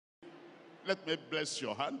Let me bless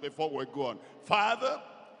your hand before we go on. Father,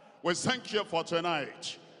 we thank you for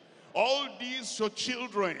tonight. All these your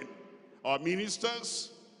children, our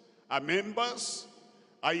ministers, our members,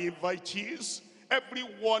 our invitees,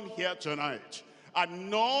 everyone here tonight,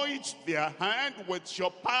 anoint their hand with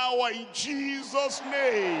your power in Jesus'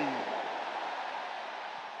 name.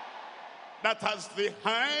 That as the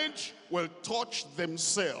hand will touch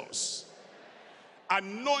themselves,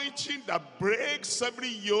 anointing that breaks every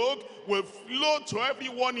yoke will flow to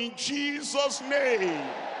everyone in Jesus' name.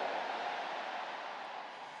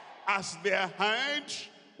 As their hand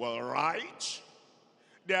will write,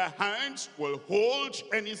 their hands will hold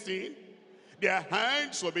anything, their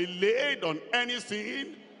hands will be laid on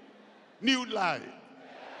anything, new life,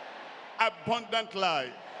 abundant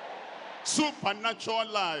life, supernatural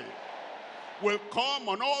life will come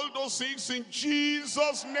on all those things in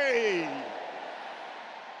Jesus' name.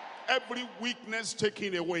 Every weakness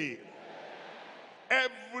taken away,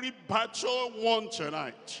 every battle won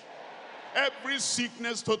tonight, every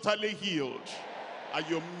sickness totally healed. And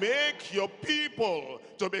you make your people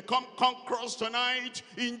to become conquerors tonight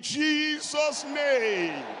in Jesus'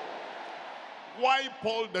 name. Wipe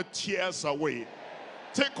all the tears away.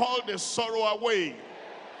 Take all the sorrow away.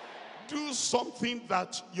 Do something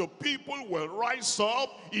that your people will rise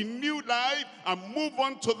up in new life and move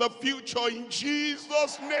on to the future in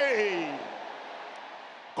Jesus' name.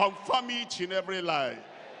 Confirm it in every life.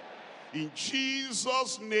 In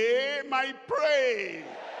Jesus' name I pray.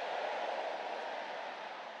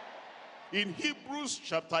 In Hebrews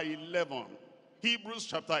chapter 11,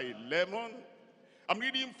 I'm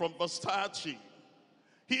reading from verse 30.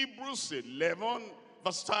 Hebrews 11,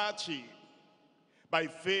 verse 30. By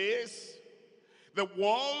faith, the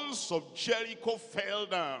walls of Jericho fell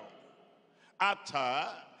down after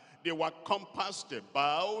they were compassed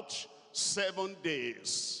about 7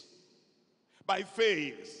 days. By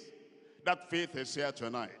faith, that faith is here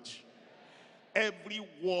tonight. Every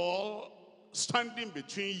wall standing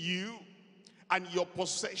between you and your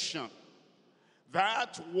possession,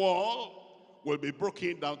 that wall will be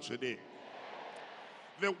broken down today.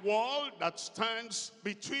 The wall that stands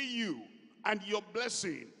between you and your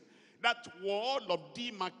blessing, that wall of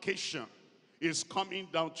demarcation is coming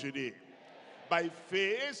down today. By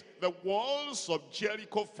faith, the walls of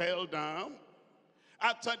Jericho fell down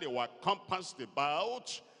after they were compassed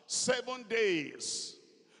about 7 days.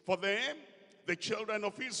 For them, the children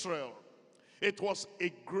of Israel, it was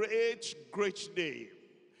a great, great day.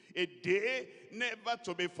 A day never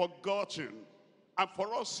to be forgotten. And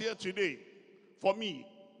for us here today, for me,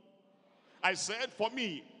 I said for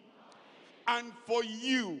me, and for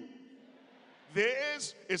you,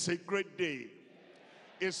 this is a great day.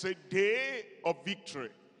 It's a day of victory.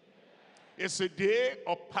 It's a day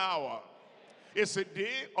of power. It's a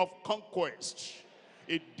day of conquest.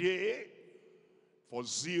 A day for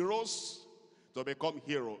zeros to become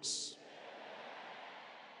heroes.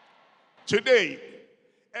 Today,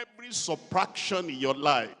 every subtraction in your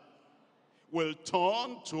life will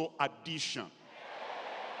turn to addition.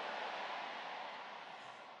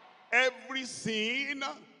 Everything,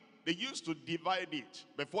 they used to divide it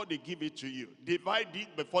before they give it to you. Divide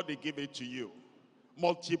it before they give it to you.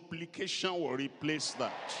 Multiplication will replace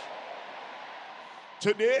that.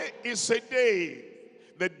 Today is a day,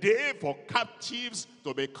 the day for captives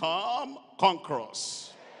to become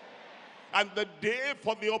conquerors. And the day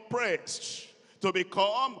for the oppressed to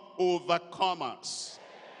become overcomers.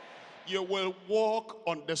 You will walk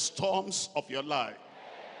on the storms of your life.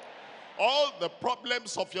 All the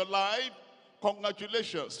problems of your life,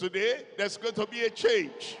 congratulations. Today, there's going to be a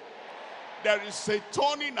change. There is a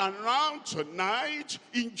turning around tonight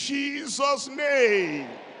in Jesus' name.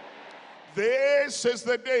 This is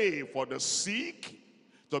the day for the sick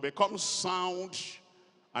to become sound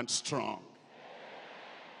and strong.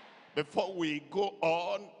 Before we go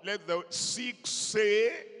on, let the sick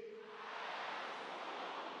say,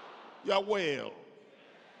 you are well,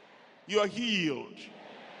 you are healed,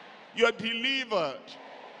 you are delivered,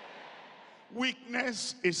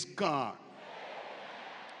 weakness is gone.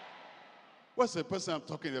 What's the person I'm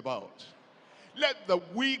talking about? Let the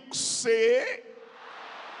weak say,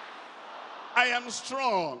 I am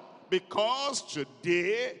strong, because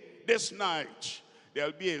today, this night,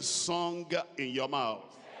 there'll be a song in your mouth.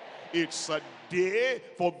 It's a day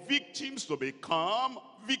for victims to become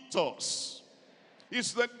victors.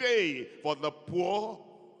 It's the day for the poor,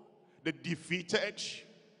 the defeated,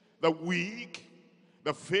 the weak,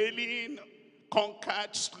 the failing,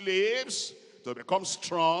 conquered slaves to become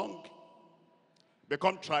strong,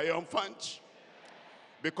 become triumphant,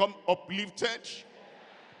 become uplifted,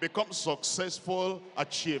 become successful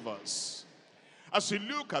achievers. As you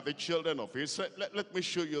look at the children of Israel, let me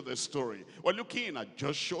show you the story. We're looking at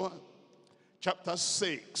Joshua chapter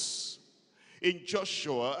 6. In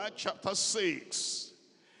Joshua chapter 6,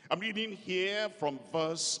 I'm reading here from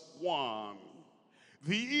verse 1.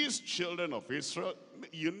 These children of Israel,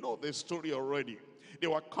 you know the story already. They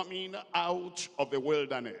were coming out of the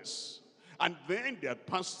wilderness. And then they had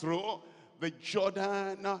passed through the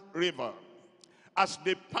Jordan River. As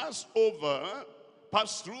they passed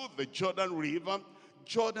through the Jordan River,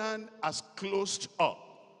 Jordan has closed up.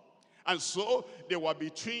 And so they were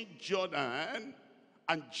between Jordan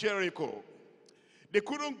and Jericho. They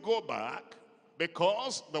couldn't go back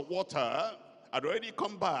because the water had already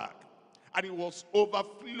come back. And it was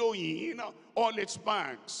overflowing all its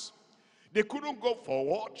banks. They couldn't go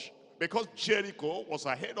forward because Jericho was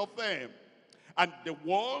ahead of them. And the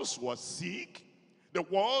walls were thick, the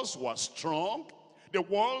walls were strong, the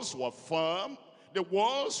walls were firm, the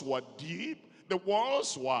walls were deep, the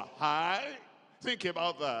walls were high. Think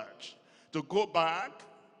about that. To go back,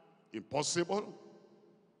 impossible.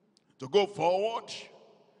 To go forward,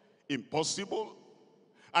 impossible.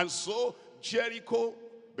 And so Jericho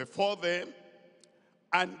before them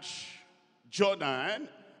and Jordan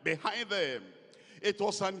behind them. It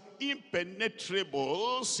was an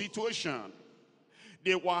impenetrable situation.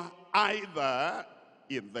 They were either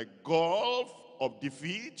in the gulf of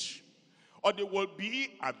defeat, or they will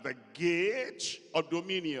be at the gate of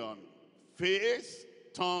dominion. Faith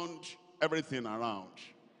turned everything around.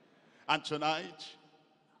 And tonight,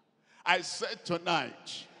 I said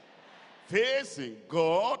tonight, faith in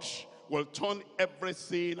God will turn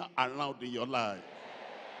everything around in your life.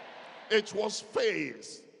 It was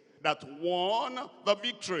faith that won the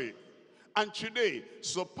victory. And today,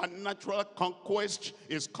 supernatural conquest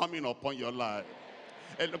is coming upon your life.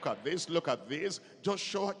 And look at this,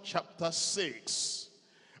 Joshua chapter 6.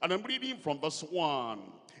 And I'm reading from verse 1.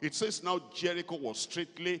 It says, now Jericho was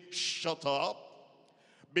strictly shut up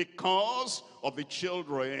because of the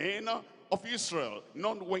children of Israel.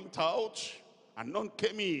 None went out and none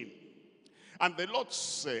came in. And the Lord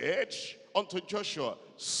said unto Joshua,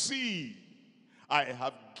 see, I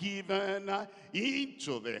have given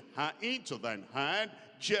into thine hand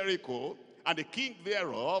Jericho, and the king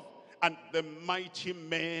thereof, and the mighty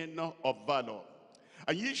men of valor.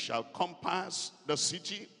 And ye shall compass the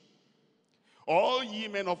city, all ye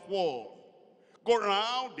men of war. Go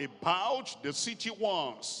round about the city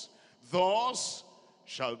once. Thus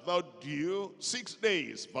shalt thou do 6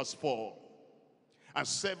 days. Verse 4. And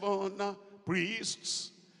 7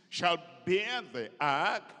 priests shall bear the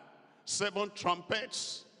ark, 7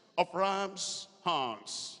 trumpets of ram's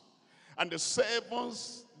horns. And the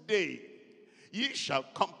 7th day ye shall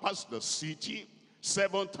compass the city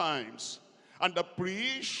 7 times, and the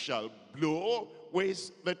priest shall blow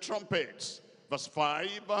with the trumpets. Verse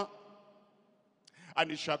 5. And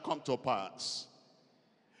it shall come to pass.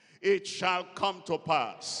 It shall come to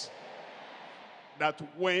pass that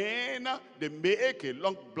when they make a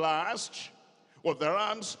long blast with the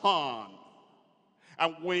ram's horn,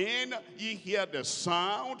 and when ye hear the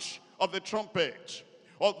sound of the trumpet,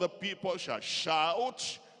 all the people shall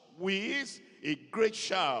shout with a great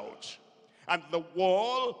shout, and the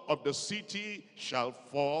wall of the city shall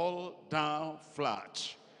fall down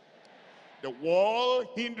flat. The wall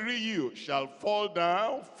hindering you shall fall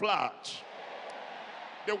down flat.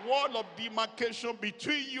 The wall of demarcation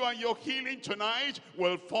between you and your healing tonight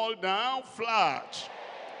will fall down flat.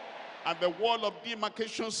 And the wall of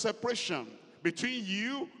demarcation separation between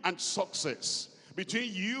you and success,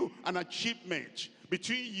 between you and achievement,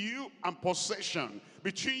 between you and possession,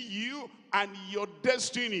 between you and your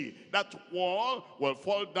destiny, that wall will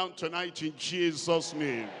fall down tonight in Jesus'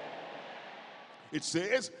 name. It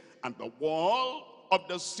says, and the wall of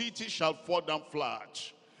the city shall fall down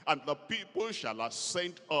flat, and the people shall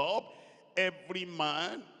ascend up, every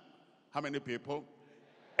man. How many people?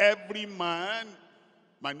 Every man.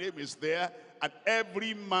 My name is there, and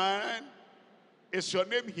every man. Is your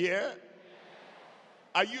name here?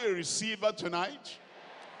 Are you a receiver tonight?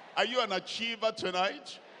 Are you an achiever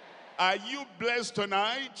tonight? Are you blessed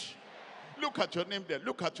tonight? Look at your name there.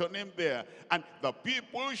 Look at your name there. And the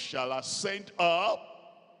people shall ascend up,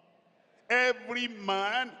 every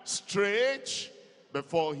man straight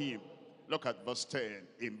before him. Look at verse 10.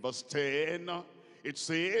 In verse 10, it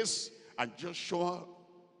says, and Joshua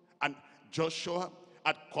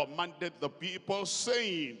had commanded the people,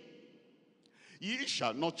 saying, ye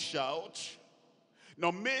shall not shout,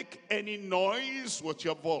 nor make any noise with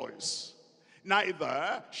your voice,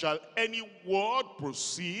 neither shall any word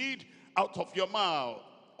proceed out of your mouth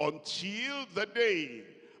until the day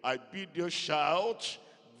I bid you shout.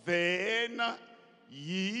 Then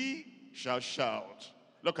ye shall shout.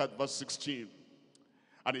 Look at verse 16.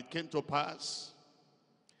 And it came to pass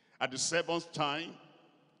at the seventh time,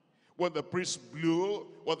 when the priest blew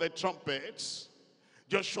with the trumpets,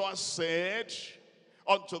 Joshua said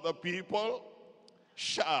unto the people,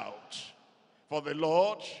 shout, for the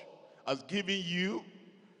Lord has given you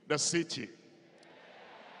the city.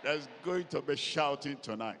 There's going to be shouting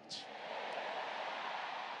tonight.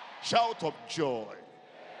 Shout of joy.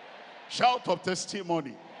 Shout of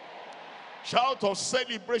testimony. Shout of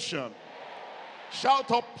celebration.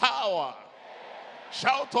 Shout of power.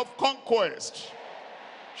 Shout of conquest.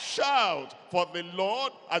 Shout, for the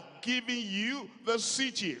Lord has given you the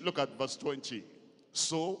city. Look at verse 20.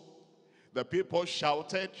 So the people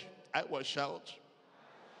shouted. I will shout.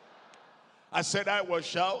 I said I will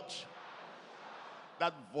shout.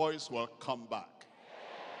 That voice will come back.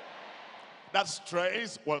 That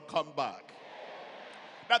stress will come back.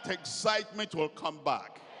 That excitement will come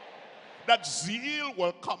back. That zeal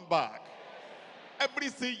will come back.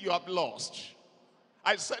 Everything you have lost.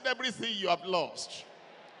 I said everything you have lost.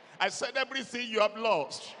 I said everything you have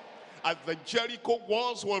lost. As the Jericho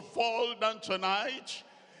walls will fall down tonight,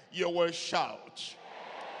 you will shout.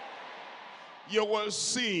 You will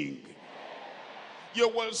sing. You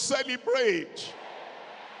will celebrate.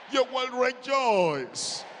 You will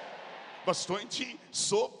rejoice. Verse 20,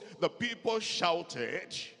 so the people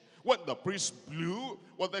shouted when the priest blew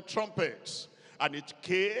with the trumpets. And it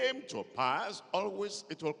came to pass, always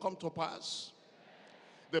it will come to pass.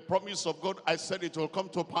 The promise of God, I said it will come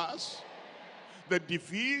to pass. The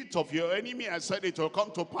defeat of your enemy, I said it will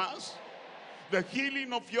come to pass. The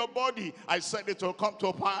healing of your body, I said it will come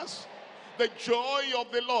to pass. The joy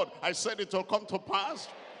of the Lord, I said it will come to pass.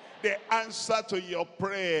 The answer to your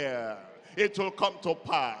prayer, it will come to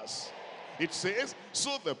pass. It says,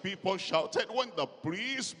 so the people shouted when the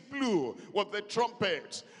priest blew with the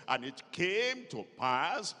trumpets. And it came to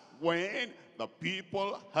pass when the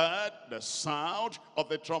people heard the sound of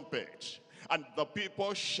the trumpet. And the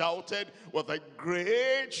people shouted with a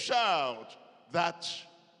great shout that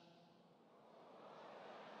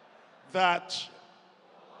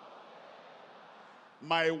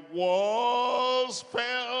my walls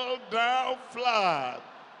fell down flat,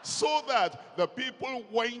 so that the people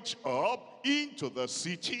went up into the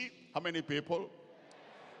city. How many people?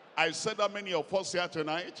 I said how many of us here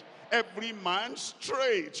tonight? Every man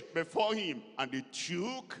straight before him, and he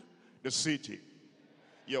took the city.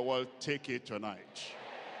 You will take it tonight.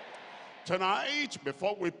 Tonight,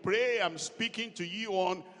 before we pray, I'm speaking to you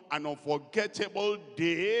on an unforgettable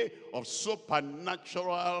day of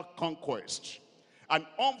supernatural conquest. An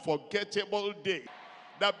unforgettable day.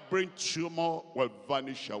 That brain tumor will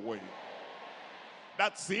vanish away.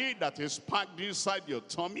 That thing that is packed inside your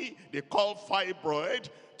tummy, they call fibroid,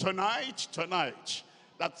 tonight,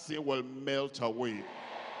 that thing will melt away.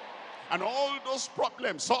 And all those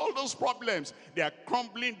problems, they are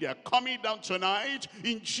crumbling, they are coming down tonight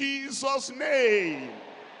in Jesus' name.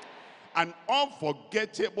 An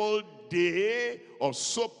unforgettable day of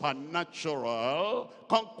supernatural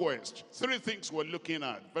conquest. Three things we're looking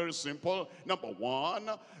at, very simple. Number one,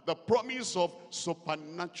 the promise of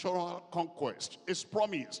supernatural conquest is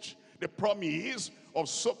promised. The promise of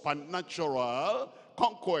supernatural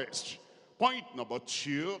conquest. Point number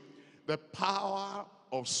two, the power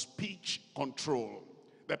of speech control.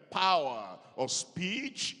 The power of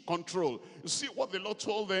speech control. You see what the Lord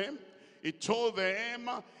told them? He told them,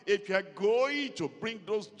 if you're going to bring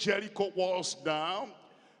those Jericho walls down,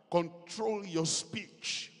 control your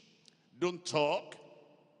speech. Don't talk.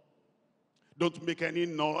 Don't make any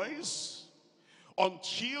noise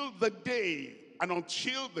until the day and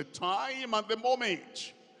until the time and the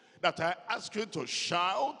moment that I ask you to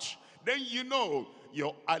shout. Then you know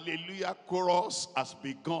your hallelujah chorus has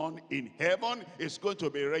begun in heaven. It's going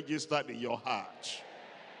to be registered in your heart.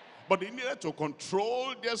 But they needed to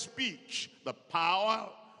control their speech. The power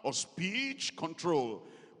of speech control.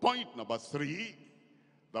 Point number three,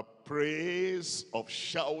 the praise of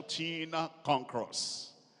shouting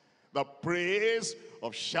conquers. The praise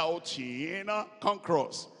of shouting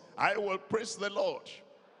conquers. I will praise the Lord.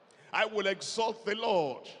 I will exalt the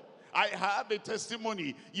Lord. I have a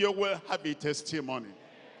testimony. You will have a testimony.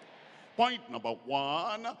 Point number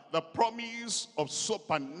one, the promise of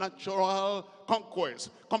supernatural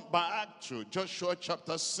conquest. Come back to Joshua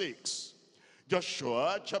chapter 6.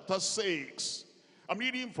 Joshua chapter 6. I'm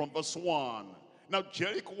reading from verse 1. Now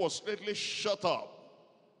Jericho was lately shut up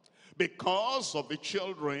because of the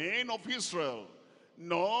children of Israel.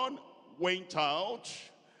 None went out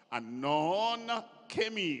and none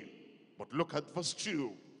came in. But look at verse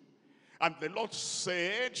 2. And the Lord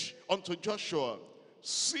said unto Joshua,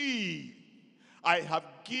 see, I have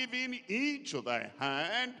given into thy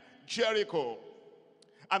hand Jericho,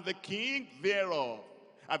 and the king thereof,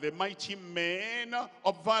 and the mighty men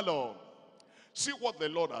of valor. See what the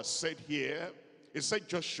Lord has said here. He said,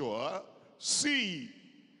 Joshua, see.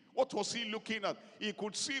 What was he looking at? He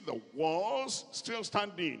could see the walls still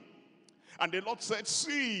standing. And the Lord said,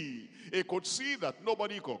 see. He could see that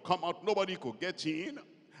nobody could come out, nobody could get in.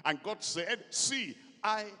 And God said, see,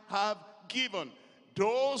 I have given.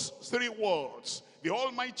 Those three words, the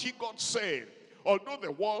Almighty God said, although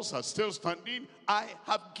the walls are still standing, I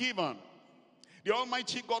have given. The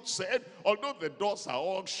Almighty God said, although the doors are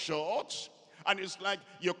all shut, and it's like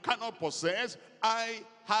you cannot possess, I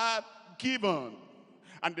have given.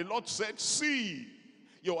 And the Lord said, see.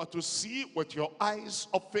 You are to see with your eyes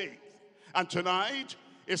of faith. And tonight,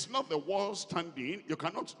 it's not the wall standing.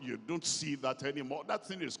 You don't see that anymore. That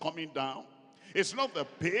thing is coming down. It's not the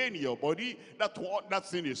pain in your body. That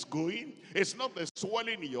thing is going. It's not the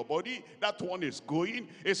swelling in your body. That one is going.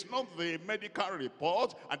 It's not the medical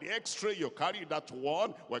report and the x-ray you carry. That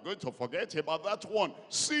one. We're going to forget about that one.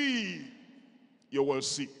 See. You will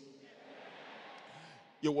see.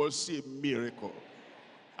 You will see a miracle.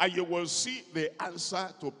 And you will see the answer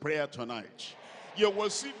to prayer tonight. You will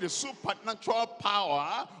see the supernatural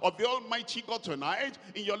power of the Almighty God tonight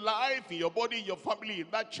in your life, in your body, in your family, in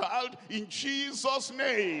that child, in Jesus'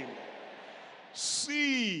 name.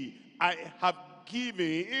 See, I have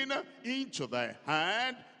given into thy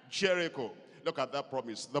hand Jericho. Look at that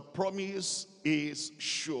promise. The promise is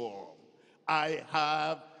sure. I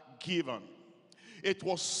have given. It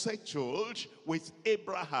was settled with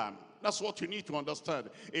Abraham. That's what you need to understand.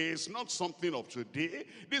 It's not something of today.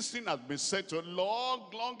 This thing has been settled long,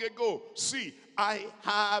 long ago. See, I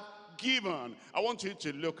have given. I want you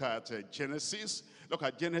to look at Genesis. Look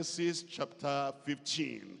at Genesis chapter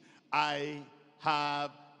 15. I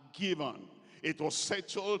have given. It was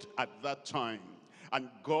settled at that time. And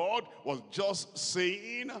God was just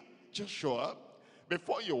saying, Joshua,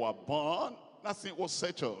 before you were born, nothing was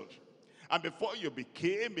settled. And before you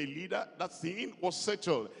became a leader, that thing was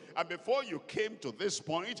settled. And before you came to this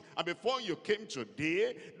point, and before you came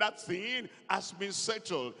today, that thing has been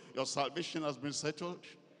settled. Your salvation has been settled.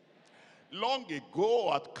 Long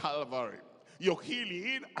ago at Calvary, your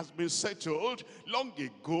healing has been settled long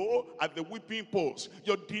ago at the whipping post.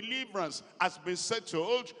 Your deliverance has been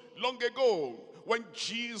settled long ago when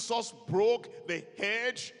Jesus broke the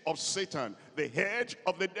hedge of Satan, the hedge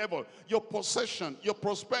of the devil. Your possession, your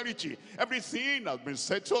prosperity, everything has been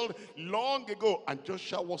settled long ago. And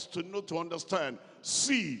Joshua was to know, to understand.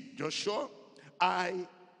 See, Joshua, I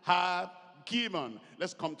have given.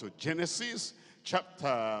 Let's come to Genesis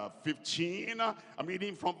chapter 15. I'm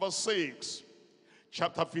reading from verse 6.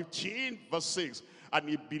 Chapter 15, verse 6. And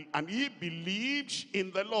he believed in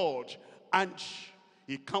the Lord, and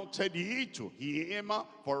he counted it to him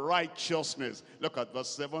for righteousness. Look at verse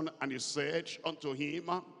 7. And he said unto him,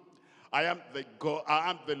 I am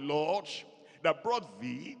the Lord that brought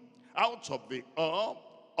thee out of the Ur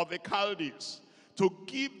of the Chaldees, to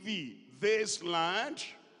give thee this land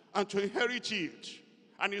and to inherit it.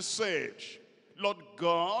 And he said, Lord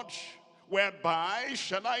God, whereby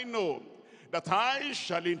shall I know that I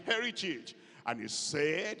shall inherit it? And he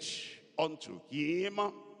said unto him,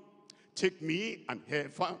 take me an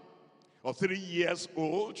heifer of 3 years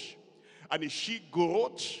old, and a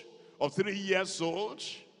she-goat of 3 years old,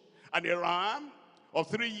 and a ram of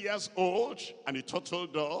 3 years old, and a turtle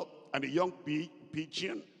dove, and a young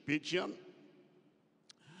pigeon.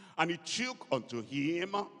 And he took unto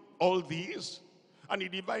him all these, and he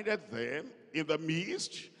divided them in the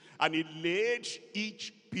midst, and he laid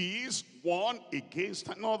each piece one against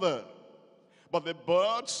another. But the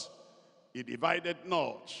birds he divided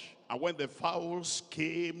not. And when the fowls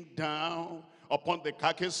came down upon the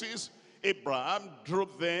carcasses, Abraham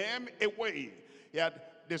drove them away.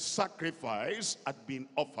 The sacrifice had been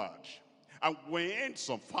offered. And when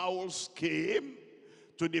some fowls came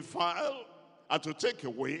to defile and to take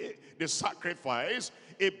away the sacrifice,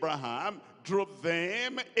 Abraham drove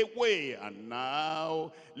them away. And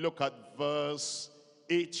now look at verse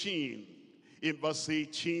 18. In verse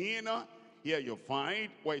 18, here you find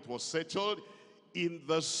where it was settled. In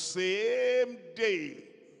the same day,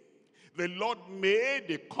 the Lord made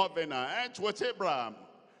a covenant with Abraham,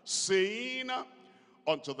 saying,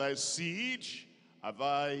 unto thy seed have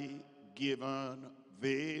I given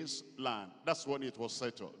this land. That's when it was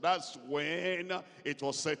settled. That's when it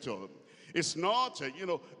was settled. It's not,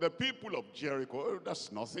 the people of Jericho,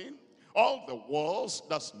 that's nothing. All the walls,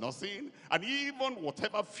 that's nothing. And even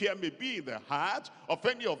whatever fear may be in the heart of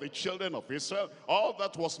any of the children of Israel, all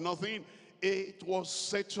that was nothing. It was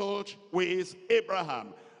settled with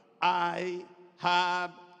Abraham. I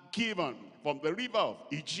have given from the river of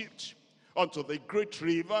Egypt unto the great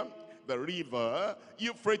river, the river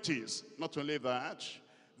Euphrates. Not only that,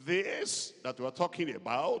 this that we're talking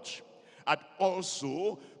about had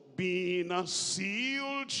also been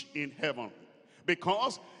sealed in heaven,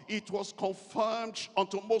 because it was confirmed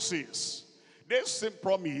unto Moses. This same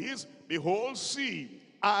promise, behold, see,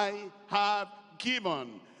 I have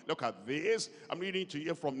given. Look at this. I'm reading to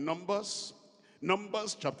you from Numbers.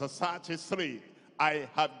 Numbers chapter 33. I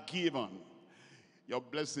have given. Your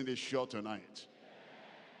blessing is sure tonight.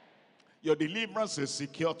 Your deliverance is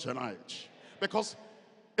secure tonight. Because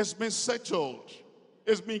it's been settled.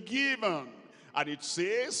 It's been given. And it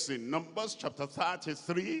says in Numbers chapter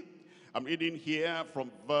 33, I'm reading here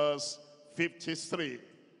from verse 53.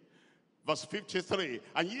 Verse 53,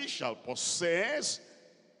 and ye shall possess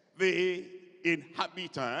the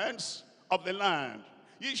inhabitants of the land.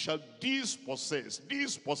 Ye shall dispossess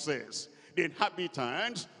the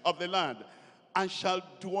inhabitants of the land, and shall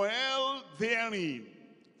dwell therein.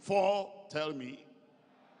 For, tell me,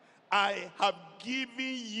 I have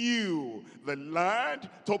given you the land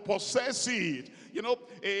to possess it. You know,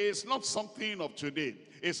 it's not something of today.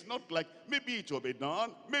 It's not like, maybe it will be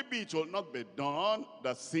done, maybe it will not be done.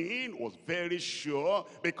 The thing was very sure,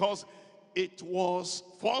 because it was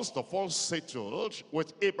first of all settled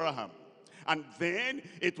with Abraham. And then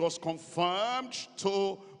it was confirmed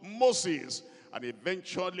to Moses. And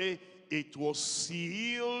eventually it was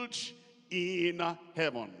sealed in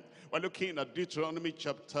heaven. We're looking at Deuteronomy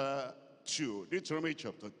chapter 2. Deuteronomy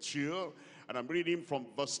chapter 2, and I'm reading from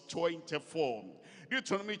verse 24.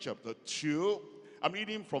 Deuteronomy chapter 2, I'm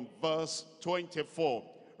reading from verse 24.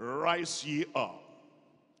 Rise ye up,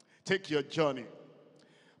 take your journey,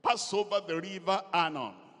 pass over the river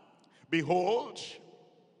Arnon. Behold,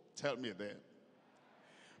 tell me there.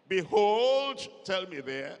 Behold, tell me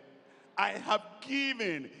there. I have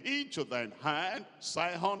given into thine hand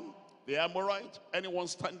Sihon, the Amorite, anyone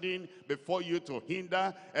standing before you to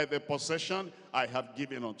hinder the possession, I have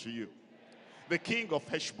given unto you. The king of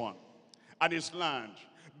Heshbon and his land,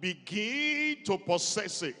 begin to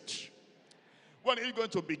possess it. When are you going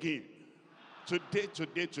to begin?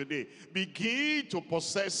 Today. Begin to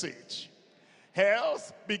possess it.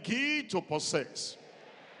 Health, begin to possess.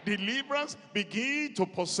 Deliverance, begin to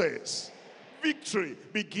possess. Victory,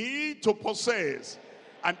 begin to possess.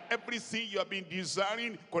 And everything you have been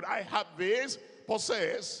desiring, could I have this?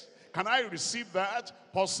 Possess. Can I receive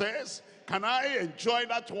that? Possess. Can I enjoy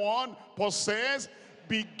that one? Possess.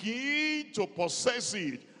 Begin to possess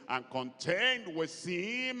it and contend with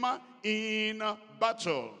him in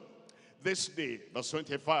battle. This day, verse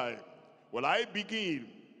 25, will I begin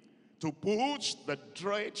to put the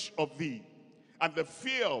dread of thee and the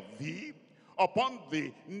fear of thee upon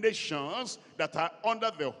the nations that are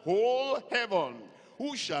under the whole heaven,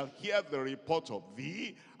 who shall hear the report of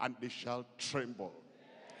thee, and they shall tremble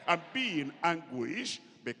and be in anguish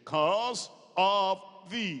because of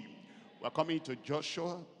thee. We're coming to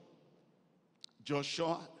Joshua.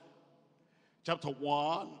 Joshua chapter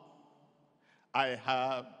 1. I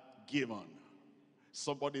have given.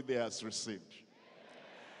 Somebody there has received.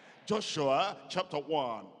 Joshua chapter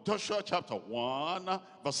 1. Joshua chapter 1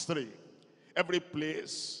 verse 3. Every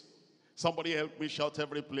place. Somebody help me shout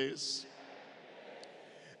every place.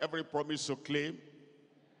 Every promise you claim.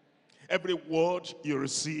 Every word you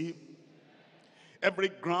receive. Every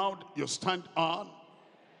ground you stand on.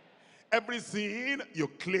 Everything you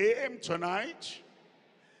claim tonight.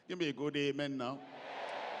 Give me a good amen now.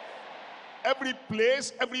 Every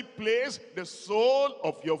place, the sole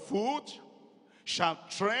of your foot shall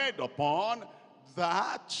tread upon,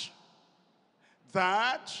 that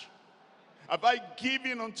have I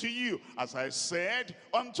given unto you, as I said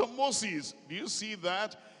unto Moses. Do you see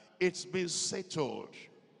that? It's been settled.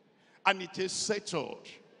 And it is settled.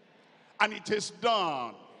 And it is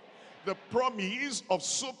done. The promise of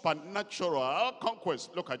supernatural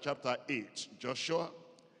conquest. Look at chapter 8. Joshua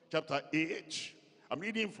chapter 8. I'm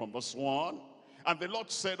reading from verse 1. And the Lord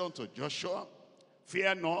said unto Joshua,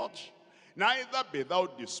 fear not, neither be thou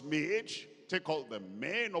dismayed. Take all the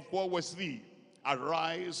men of war with thee.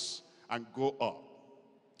 Arise and go up.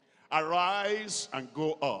 Arise and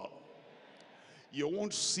go up. You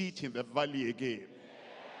won't sit in the valley again.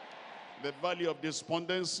 The valley of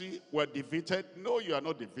despondency, we're defeated. No, you are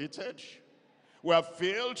not defeated. We have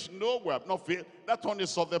failed. No, we have not failed. That one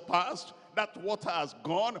is of the past. That water has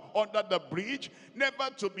gone under the bridge, never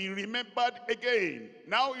to be remembered again.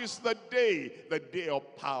 Now is the day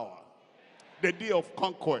of power, the day of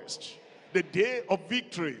conquest, the day of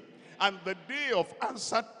victory, and the day of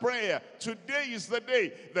answered prayer. Today is the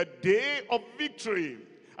day of victory.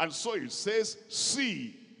 And so it says,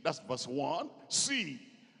 see, that's verse 1, see,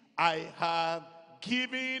 I have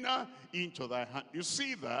given into thy hand. You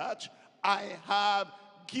see that? I have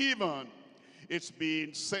given. It's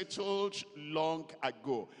been settled long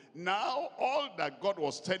ago. Now, all that God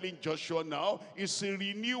was telling Joshua now is a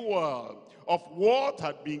renewal of what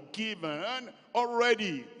had been given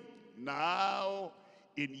already. Now,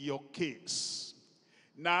 in your case,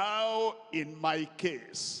 now in my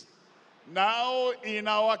case, now in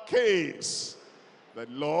our case, the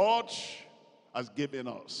Lord has given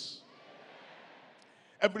us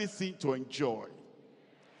everything to enjoy,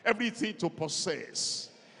 everything to possess,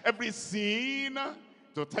 everything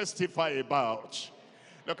to testify about.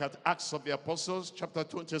 Look at Acts of the Apostles chapter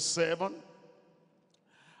 27.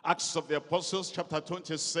 Acts of the Apostles chapter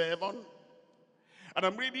 27. And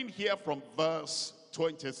I'm reading here from verse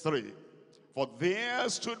 23. For there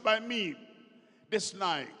stood by me this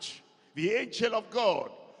night the angel of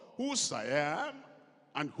God, whose I am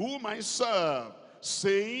and whom I serve,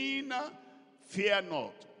 saying, fear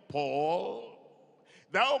not, Paul,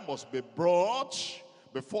 thou must be brought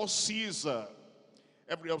before Caesar.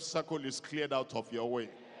 Every obstacle is cleared out of your way.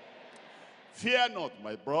 Fear not,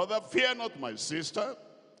 my brother, fear not, my sister.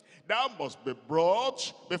 Thou must be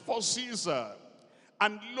brought before Caesar.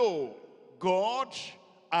 And lo, God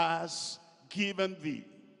has given thee.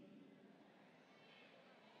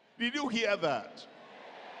 Did you hear that?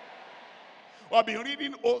 Well, I've been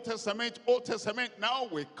reading Old Testament. Now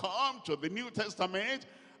we come to the New Testament,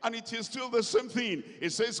 and it is still the same thing.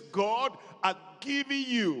 It says, God hath given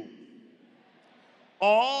you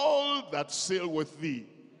all that sail with thee.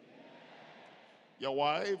 Your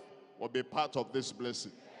wife will be part of this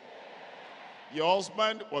blessing. Your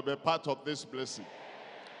husband will be part of this blessing.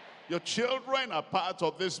 Your children are part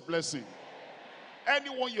of this blessing.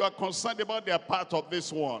 Anyone you are concerned about, they are part of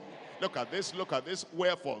this one. Look at this, look at this.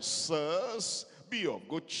 Wherefore, sirs, be of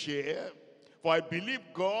good cheer, for I believe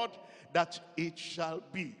God that it shall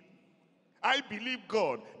be. I believe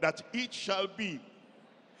God that it shall be.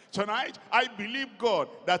 Tonight, I believe God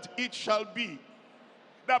that it shall be.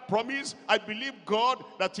 That promise, I believe God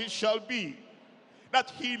that it shall be. That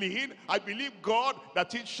healing, I believe God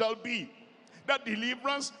that it shall be. That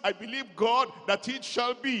deliverance, I believe God that it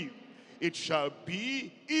shall be. It shall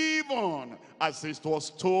be even as it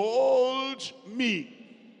was told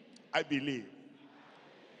me. I believe.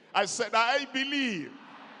 I said, I believe.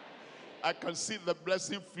 I can see the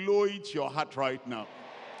blessing flowing to your heart right now.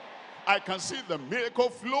 I can see the miracle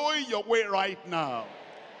flowing your way right now.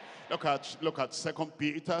 Look at 2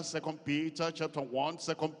 Peter chapter 1,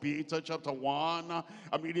 2 Peter chapter 1.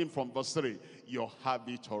 I'm reading from verse 3. You have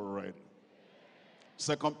it already.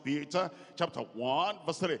 2 Peter chapter 1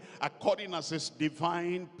 verse 3. According as his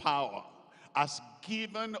divine power has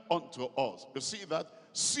given unto us. You see that?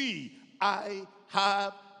 See, I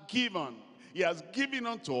have given. He has given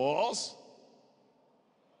unto us.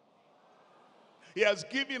 He has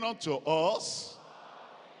given unto us.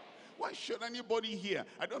 Why should anybody here?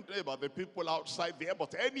 I don't know about the people outside there,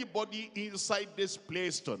 but anybody inside this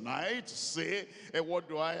place tonight say, hey, what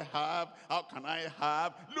do I have? How can I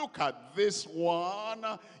have? Look at this one.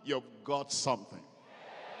 You've got something.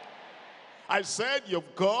 I said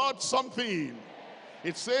you've got something.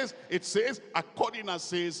 It says, according as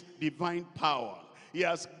his divine power, he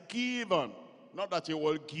has given. Not that he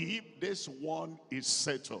will give. This one is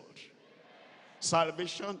settled.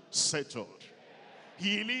 Salvation settled.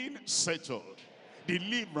 Healing settled.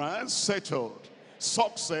 Deliverance settled.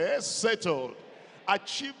 Success settled.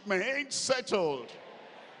 Achievement settled.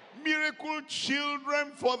 Miracle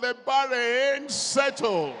children for the barren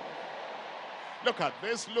settled. Look at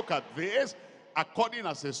this, look at this. According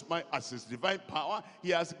as his divine power, he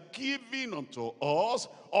has given unto us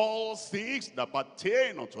all things that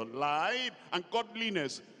pertain unto life and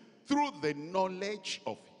godliness through the knowledge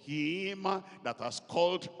of him that has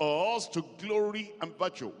called us to glory and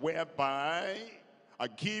virtue, whereby are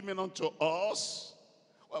given unto us,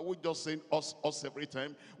 well, we just saying us every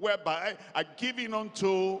time, whereby are given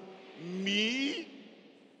unto me.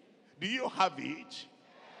 Do you have it?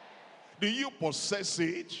 Do you possess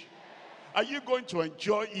it? Are you going to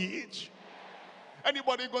enjoy it?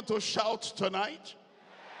 Anybody going to shout tonight?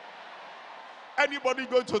 Anybody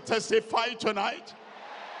going to testify tonight?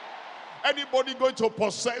 Anybody going to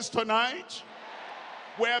possess tonight?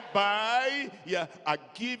 Whereby are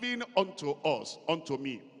given unto us, unto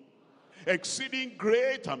me. exceeding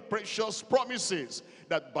great and precious promises,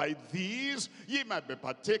 that by these ye might be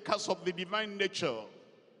partakers of the divine nature,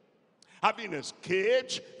 having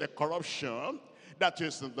escaped the corruption that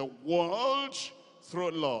is in the world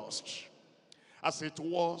through lust. As it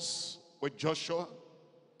was with Joshua,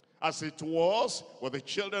 as it was with the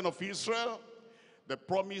children of Israel, the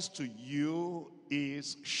promise to you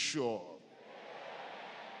is sure.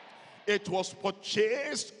 It was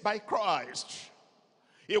purchased by Christ.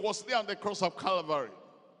 He was there on the cross of Calvary,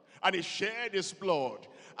 and he shed his blood,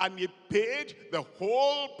 and he paid the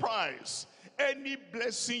whole price. Any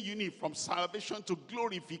blessing you need, from salvation to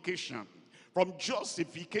glorification, from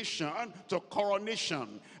justification to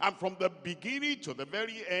coronation, and from the beginning to the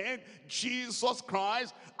very end, Jesus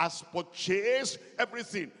Christ has purchased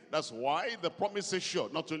everything. That's why the promise is sure.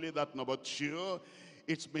 Not only that, number two,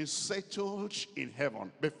 it's been settled in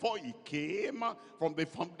heaven. Before he came from the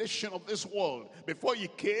foundation of this world, before he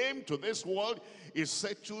came to this world, he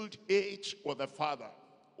settled it with the Father.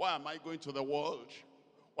 Why am I going to the world?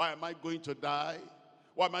 Why am I going to die?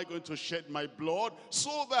 Why am I going to shed my blood?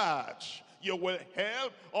 So that you will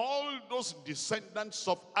help all those descendants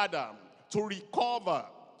of Adam to recover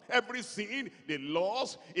everything they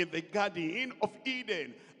lost in the Garden of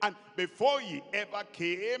Eden. And before he ever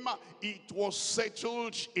came, it was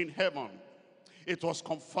settled in heaven. It was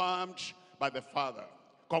confirmed by the Father.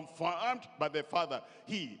 Confirmed by the Father.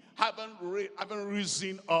 He haven't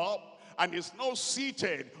risen up and is now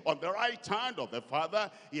seated on the right hand of the Father.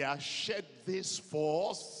 He has shed this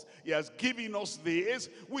forth. He has given us this,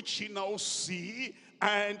 which he now see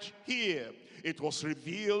and hear. It was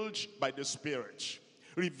revealed by the Spirit.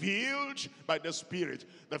 Revealed by the Spirit.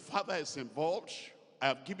 The Father is involved. I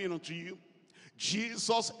have given unto you.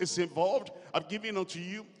 Jesus is involved. I've given unto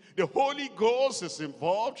you. The Holy Ghost is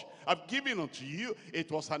involved. I've given unto you.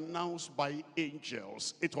 It was announced by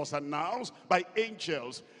angels. It was announced by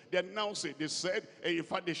angels. They announced it. They said, in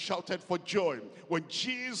fact, they shouted for joy. When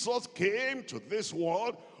Jesus came to this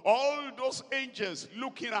world, all those angels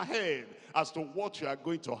looking ahead as to what you are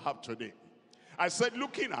going to have today. I said,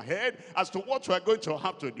 looking ahead as to what you are going to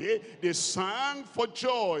have today, they sang for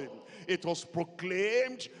joy. It was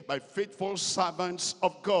proclaimed by faithful servants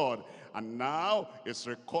of God. And now it's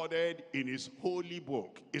recorded in his holy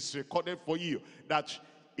book. It's recorded for you that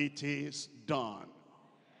it is done.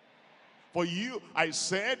 For you, I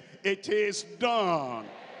said, it is done.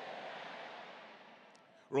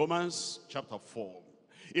 Romans chapter 4.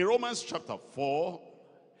 In Romans chapter 4,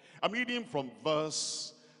 I'm reading from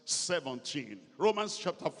verse 17. Romans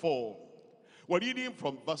chapter 4. We're reading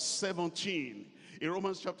from verse 17. In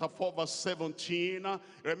Romans chapter 4, verse 17,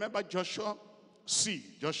 remember Joshua? See,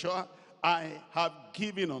 Joshua, I have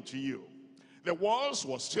given unto you. The walls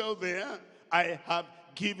were still there. I have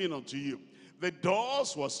given unto you. The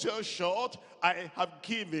doors were still shut. I have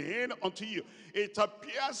given unto you. It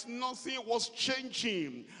appears nothing was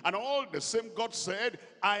changing. And all the same God said,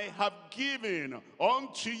 I have given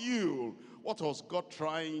unto you. What was God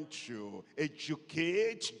trying to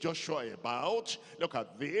educate Joshua about? Look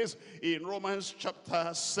at this in Romans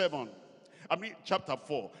chapter 7. I mean chapter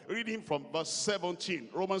 4, reading from verse 17.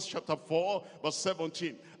 Romans chapter 4, verse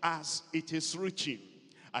 17. As it is written,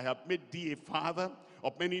 I have made thee a father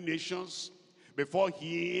of many nations, before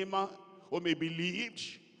him who may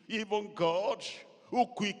believe, even God, who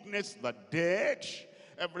quickens the dead.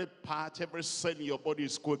 Every part, every cell in your body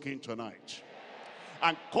is quaking tonight.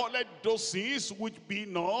 And call it those things which be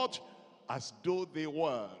not as though they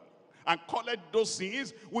were. And call it those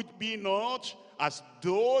things which be not as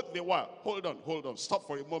though they were. Hold on, stop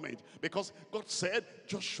for a moment. Because God said,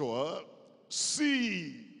 Joshua,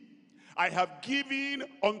 see, I have given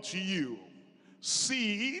unto you.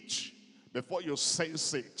 See it before you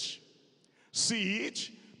sense it. See it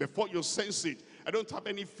before you sense it. I don't have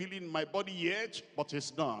any feeling in my body yet, but it's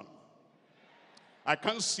done. I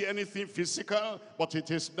can't see anything physical, but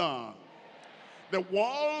it is done. The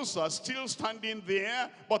walls are still standing there,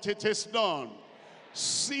 but it is done.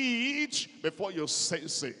 See it before you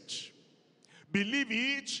sense it. Believe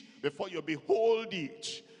it before you behold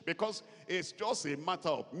it. Because it's just a matter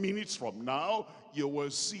of minutes from now, you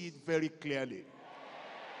will see it very clearly.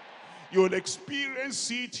 You will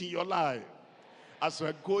experience it in your life. As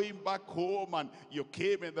we're going back home and you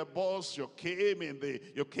came in the bus, you came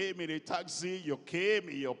in a taxi, you came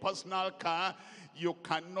in your personal car, you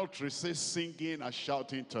cannot resist singing and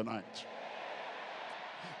shouting tonight.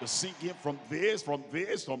 You're singing from this,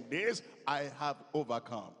 I have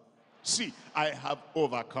overcome. See, I have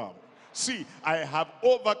overcome. See, I have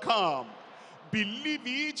overcome. Believe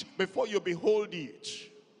it before you behold it.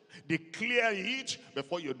 Declare it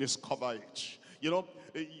before you discover it. You know,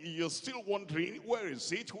 you're still wondering, where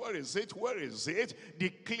is it? Where is it? Where is it?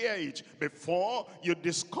 Declare it before you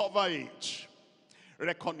discover it.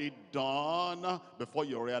 Reckon it done before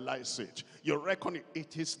you realize it. You reckon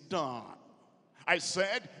it is done. I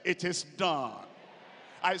said, it is done.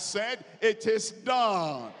 I said, it is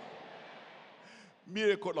done.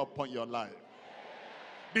 Miracle upon your life.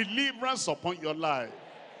 Deliverance upon your life.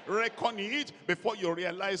 Reckon it before you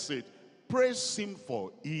realize it. Praise him for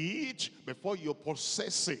it before you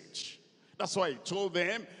possess it. That's why he told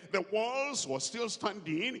them, the walls were still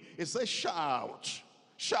standing. He said, shout,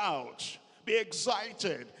 shout, be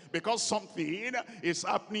excited, because something is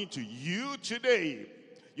happening to you today.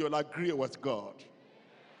 You'll agree with God.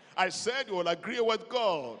 I said you will agree with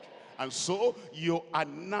God. And so you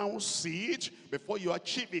announce it before you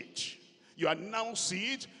achieve it. You announce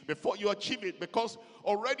it before you achieve it, because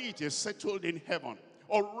already it is settled in heaven.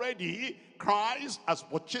 Already Christ has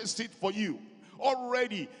purchased it for you.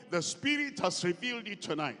 Already the Spirit has revealed it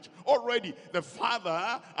tonight. Already the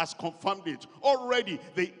Father has confirmed it. Already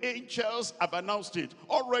the angels have announced it.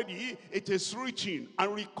 Already it is written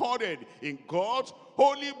and recorded in God's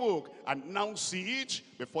holy book. Announce it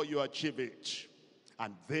before you achieve it.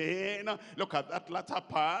 And then look at that latter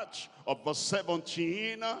part of verse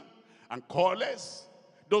 17. And calleth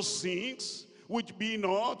those things which be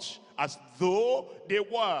not as though they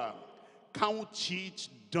were. Count it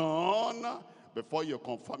done before you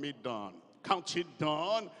confirm it done. Count it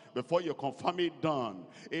done before you confirm it done.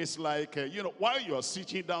 It's like, you know, while you are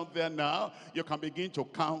sitting down there now, you can begin to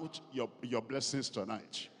count your blessings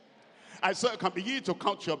tonight. I said you can begin to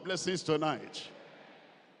count your blessings tonight.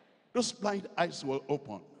 Those blind eyes will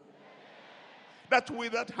open. That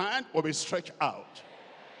withered hand will be stretched out.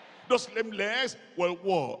 Those lame legs will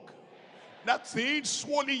walk. That thing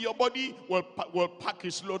swelling your body will pack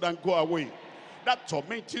its load and go away. That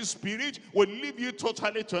tormenting spirit will leave you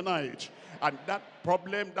totally tonight. And that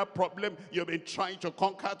problem you've been trying to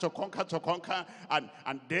conquer,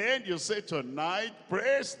 and then you say tonight,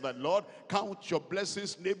 praise the Lord, count your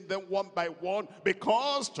blessings, name them one by one,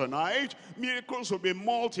 because tonight miracles will be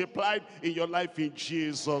multiplied in your life in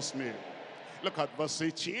Jesus' name. Look at verse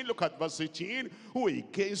 18. Look at verse 18. Who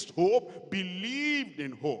against hope believed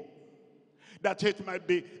in hope, that it might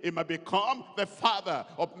become the father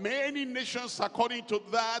of many nations, according to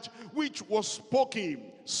that which was spoken,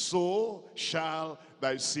 so shall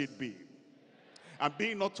thy seed be. And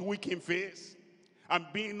being not weak in faith,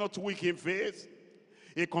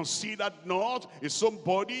 he considered not his own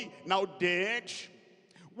body now dead,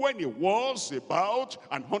 when he was about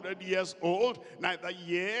 100 years old, neither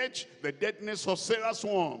yet the deadness of Sarah's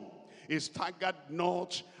womb. He staggered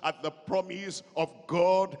not at the promise of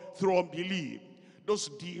God through unbelief. Those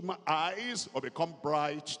dim eyes will become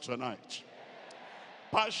bright tonight.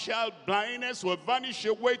 Partial blindness will vanish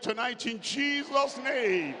away tonight in Jesus'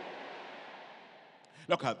 name.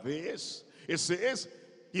 Look at this. It says,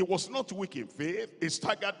 he was not weak in faith. He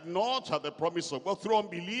staggered not at the promise of God through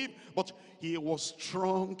unbelief, but he was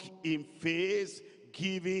strong in faith,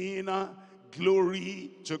 giving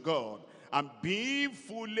glory to God, and being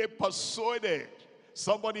fully persuaded.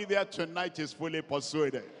 Somebody there tonight is fully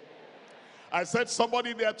persuaded. I said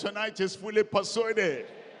somebody there tonight is fully persuaded.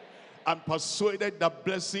 I'm persuaded that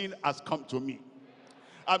blessing has come to me.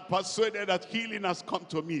 I'm persuaded that healing has come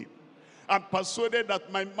to me. I'm persuaded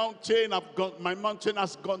that my mountain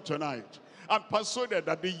has gone tonight. I'm persuaded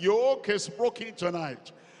that the yoke is broken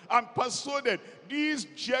tonight. I'm persuaded these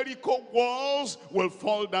Jericho walls will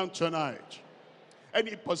fall down tonight.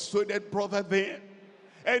 Any persuaded brother there?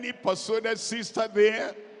 Any persuaded sister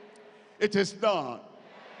there? It is done.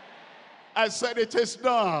 I said it is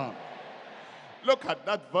done. Look at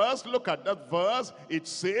that verse. Look at that verse. It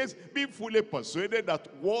says, be fully persuaded that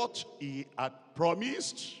what he had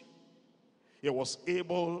promised, he was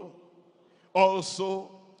able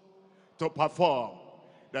also to perform.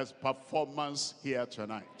 There's performance here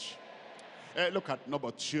tonight. Look at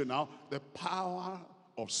number 2 now. The power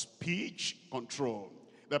of speech control.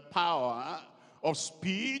 The power of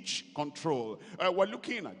speech control. We're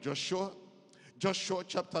looking at Joshua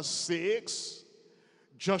chapter 6.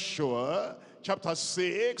 Joshua chapter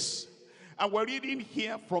 6. And we're reading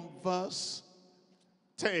here from verse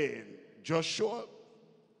 10. Joshua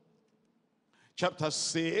chapter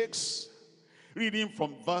 6, reading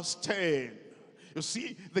from verse 10. You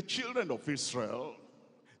see, the children of Israel,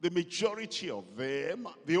 the majority of them,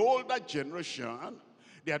 the older generation,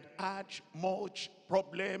 they had much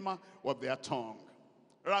problem with their tongue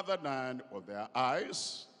rather than with their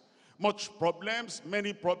eyes. Much problems,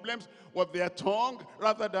 many problems with their tongue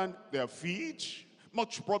rather than their feet.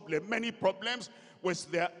 Many problems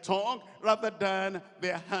with their tongue rather than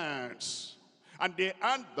their hands. And they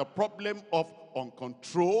had the problem of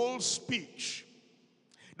uncontrolled speech.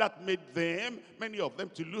 That made them, many of them,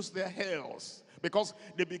 to lose their health. Because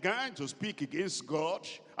they began to speak against God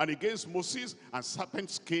and against Moses, and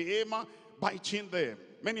serpents came biting them.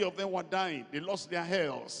 Many of them were dying. They lost their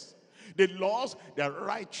health. They lost their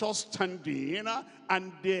righteous standing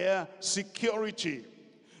and their security,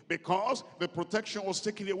 because the protection was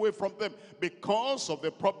taken away from them because of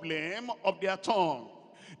the problem of their tongue.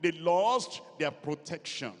 They lost their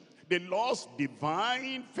protection. They lost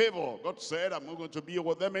divine favor. God said, I'm not going to be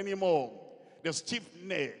with them anymore. They're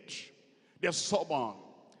stiff-necked. They're stubborn.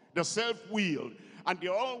 They're self-willed. And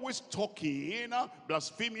they're always talking,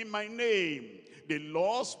 blaspheming my name. They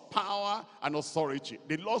lost power and authority.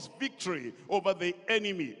 They lost victory over the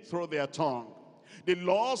enemy through their tongue. They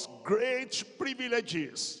lost great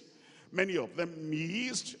privileges. Many of them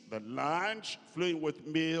missed the land flowing with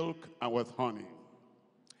milk and with honey.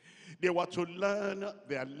 They were to learn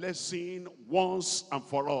their lesson once and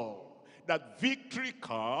for all, that victory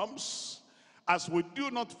comes as we do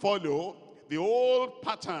not follow the old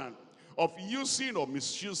pattern of using or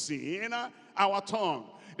misusing our tongue.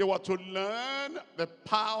 They were to learn the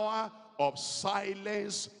power of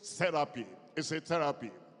silence therapy. It's a therapy.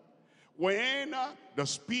 When the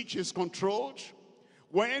speech is controlled,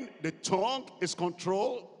 when the tongue is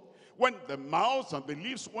controlled, when the mouth and the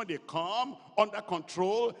lips, when they come under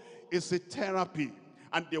control, it's a therapy.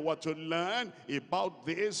 And they were to learn about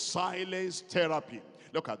this silence therapy.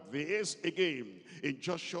 Look at this again in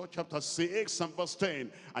Joshua chapter 6 and verse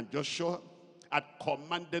 10. And Joshua had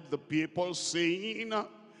commanded the people, saying,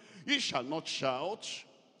 "You shall not shout,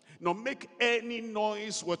 nor make any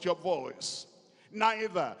noise with your voice.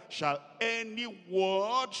 Neither shall any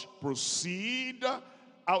word proceed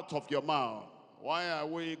out of your mouth." Why are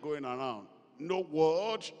we going around? No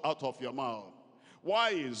word out of your mouth. Why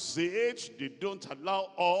is it they don't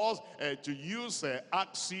allow us to use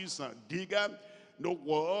axes and digger? No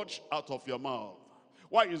word out of your mouth.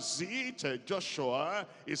 Why is it Joshua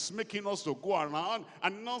is making us to go around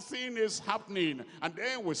and nothing is happening? And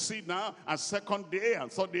then we see now a second day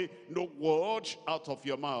and third day, no word out of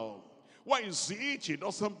your mouth. Why is it he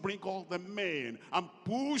doesn't bring all the men and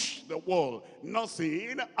push the wall?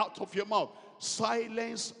 Nothing out of your mouth.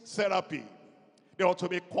 Silence therapy. They ought to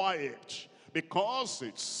be quiet, because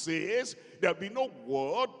it says there'll be no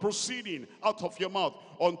word proceeding out of your mouth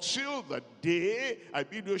until the day I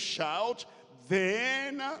bid you shout,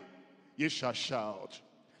 then you shall shout.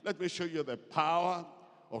 Let me show you the power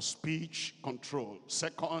of speech control.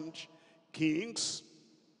 Second Kings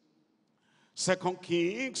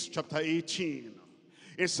chapter 18.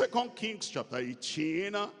 In 2 Kings chapter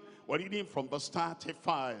 18, we're reading from verse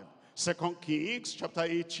 35. 2 Kings chapter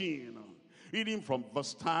 18, reading from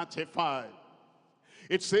verse 35.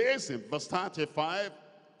 It says in verse 35,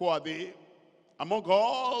 who are they? Among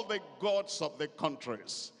all the gods of the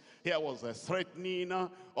countries, here was the threatening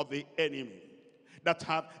of the enemy that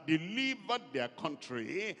have delivered their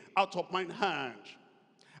country out of mine hand,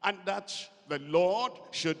 and that the Lord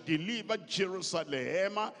should deliver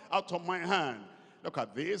Jerusalem out of my hand. Look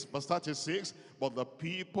at this, verse 36. But the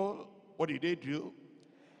people, what did they do?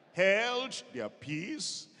 Held their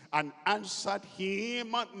peace and answered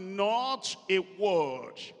him not a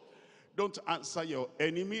word. Don't answer your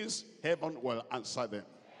enemies, heaven will answer them.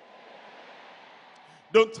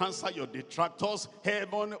 Don't answer your detractors,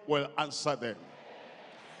 heaven will answer them.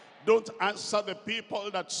 Don't answer the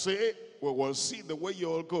people that say, we will see the way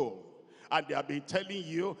you'll go. And they have been telling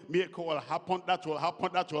you, miracle will happen, that will happen,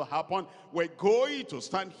 that will happen. We're going to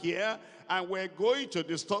stand here and we're going to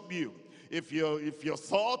disturb you. If you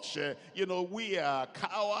thought, we are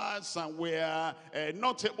cowards and we are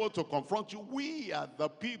not able to confront you, we are the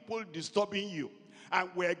people disturbing you. And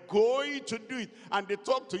we're going to do it. And they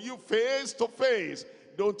talk to you face to face.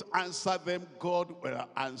 Don't answer them, God will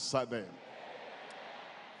answer them.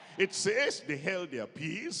 It says they held their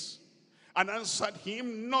peace and answered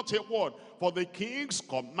him not a word. For the king's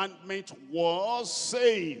commandment was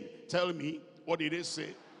saying, tell me, what did they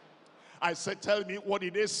say? I said, tell me, what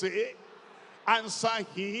did they say? Answer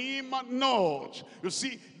him not. You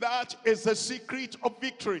see, that is the secret of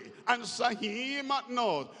victory. Answer him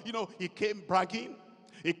not. He came bragging,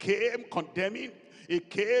 he came condemning, he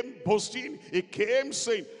came boasting, he came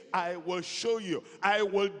saying, I will show you, I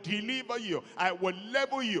will deliver you, I will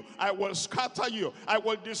level you, I will scatter you, I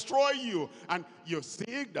will destroy you. And you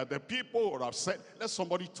think that the people would have said, let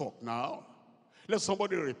somebody talk now. Let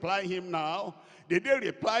somebody reply him now. Did they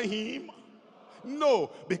reply him? No,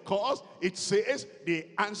 because it says they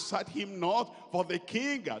answered him not, for the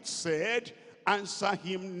king had said, answer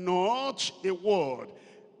him not a word.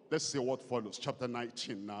 Let's see what follows. Chapter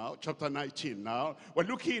 19 now. Chapter 19 now. We're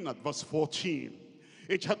looking at verse 14.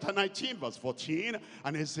 In chapter 19, verse 14,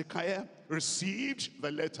 and Hezekiah received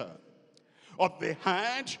the letter of the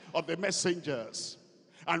hand of the messengers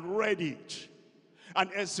and read it.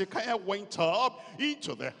 And Hezekiah went up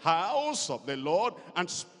into the house of the Lord and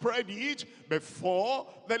spread it before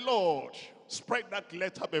the Lord. Spread that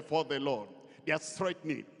letter before the Lord. They are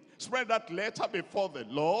threatening. Spread that letter before the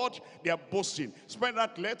Lord. They are boasting. Spread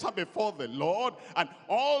that letter before the Lord. And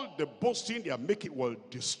all the boasting they are making will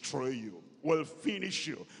destroy you, will finish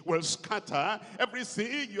you, will scatter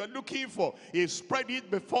everything you are looking for. He spread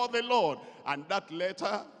it before the Lord. And that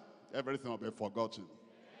letter, everything will be forgotten.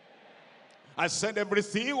 I said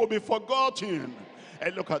everything will be forgotten.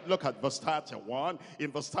 And look at verse 31.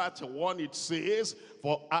 In verse 31 it says,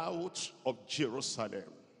 for out of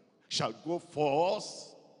Jerusalem shall go forth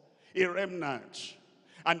a remnant,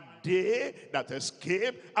 and they that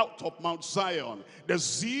escape out of Mount Zion. The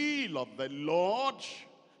zeal of the Lord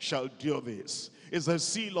shall do this. It's the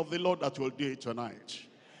zeal of the Lord that will do it tonight.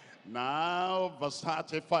 Now verse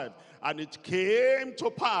 35. And it came to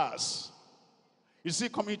pass. Is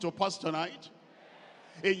it coming to pass tonight?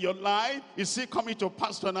 In your life, is it coming to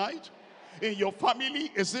pass tonight? In your family,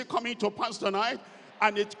 is it coming to pass tonight?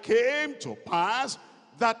 And it came to pass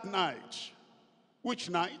that night. Which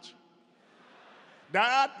night?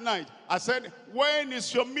 That night. I said, when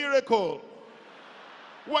is your miracle?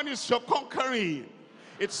 When is your conquering?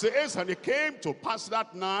 It says, and it came to pass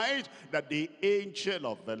that night that the angel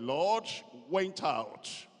of the Lord went out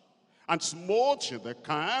and smote the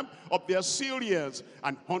camp of the Assyrians,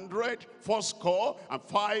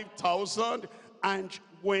 185,000. And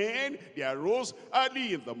when they arose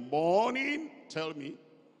early in the morning, tell me,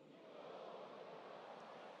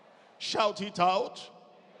 shout it out.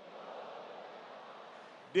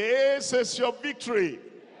 This is your victory.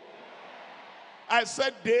 I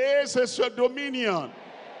said, this is your dominion.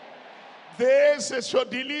 This is your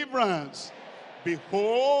deliverance.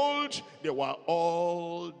 Behold, they were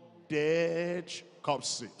all dead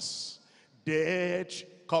corpses. Dead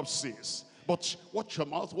corpses. But watch your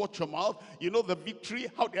mouth, watch your mouth. You know the victory,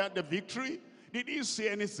 how they had the victory? Did you say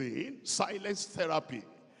anything? Silence therapy.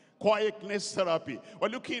 Quietness therapy. We're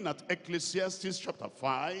looking at Ecclesiastes chapter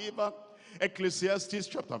 5. Ecclesiastes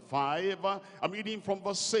chapter 5. I'm reading from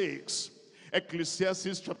verse 6.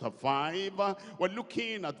 Ecclesiastes chapter 5. We're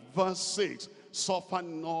looking at verse 6. Suffer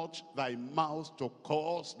not thy mouth to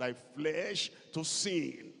cause thy flesh to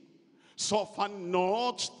sin. Suffer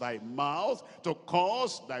not thy mouth to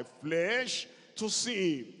cause thy flesh to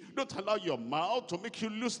sin. Don't allow your mouth to make you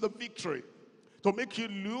lose the victory, to make you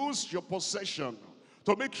lose your possession,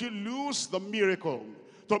 to make you lose the miracle,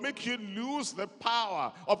 to make you lose the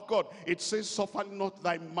power of God. It says, suffer not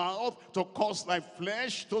thy mouth to cause thy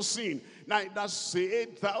flesh to sin. Neither say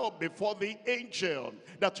thou before the angel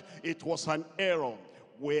that it was an error.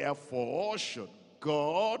 Wherefore should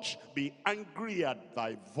God be angry at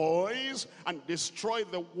thy voice and destroy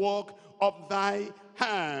the work of thy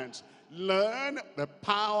hands? Learn the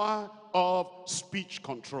power of speech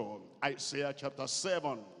control. Isaiah chapter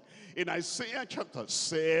 7. In Isaiah chapter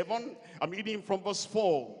 7, I'm reading from verse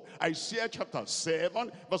 4. Isaiah chapter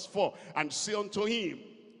 7, verse 4. And say unto him,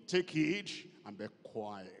 take heed and be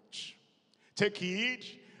quiet. Take heed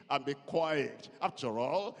and be quiet. After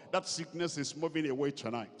all, that sickness is moving away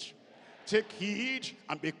tonight. Take heed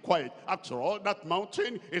and be quiet. After all, that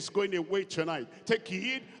mountain is going away tonight. Take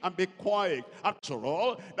heed and be quiet. After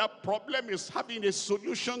all, that problem is having a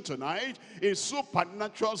solution tonight, a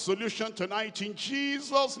supernatural solution tonight in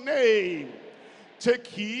Jesus' name. Take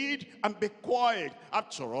heed and be quiet.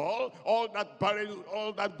 After all that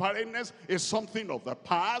barrenness is something of the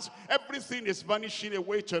past. Everything is vanishing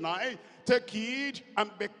away tonight. Take heed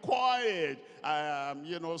and be quiet. I am,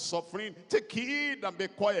 suffering. Take heed and be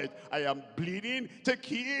quiet. I am bleeding. Take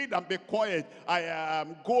heed and be quiet. I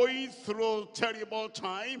am going through terrible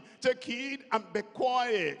time. Take heed and be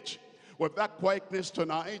quiet. With that quietness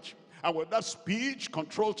tonight, and with that speech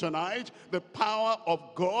control tonight, the power of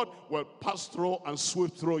God will pass through and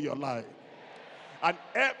sweep through your life. And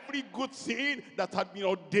every good thing that had been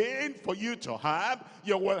ordained for you to have,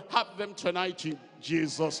 you will have them tonight in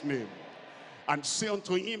Jesus' name. And say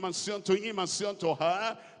unto him, and say unto him, and say unto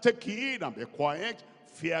her, take heed and be quiet,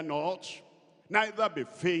 fear not, neither be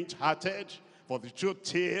faint-hearted, for the two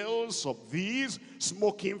tails of these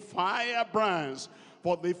smoking firebrands,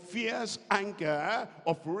 for the fierce anger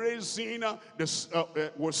of raising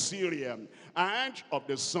was Syria, and of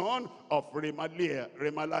the son of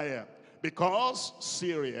Remaliah, because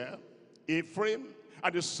Syria, Ephraim,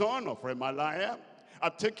 and the son of Remaliah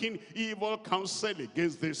have taken evil counsel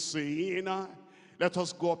against this, saying, let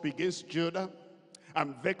us go up against Judah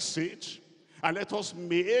and vex it, and let us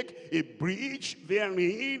make a breach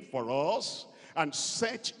therein for us, and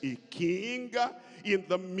set a king in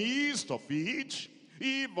the midst of it,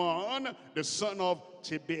 even the son of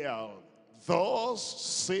Tibaal. Thus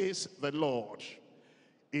says the Lord,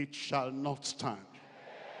 it shall not stand.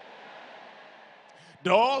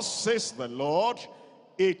 Thus says the Lord,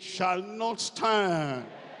 it shall not stand,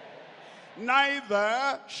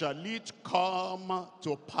 neither shall it come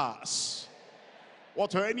to pass.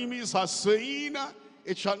 What our enemies are saying,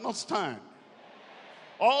 it shall not stand.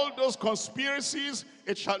 All those conspiracies,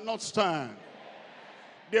 it shall not stand.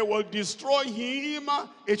 They will destroy him,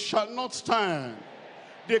 it shall not stand.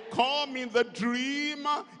 They come in the dream,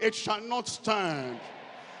 it shall not stand.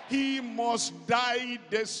 He must die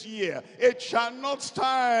this year, it shall not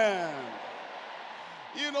stand.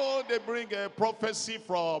 You know, they bring a prophecy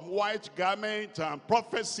from white garment, and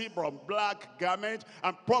prophecy from black garment,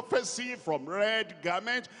 and prophecy from red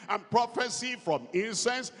garment, and prophecy from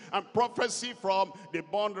incense, and prophecy from the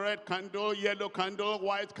burnt red candle, yellow candle,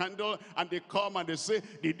 white candle, and they come and they say,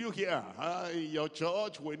 did you hear? In your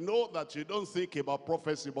church, we know that you don't think about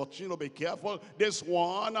prophecy, but you know, be careful. This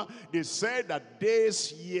one, they said that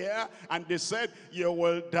this year, and they said, you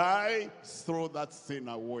will die, throw that thing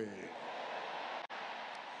away.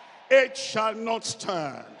 It shall not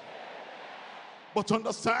stand. But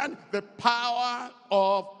understand the power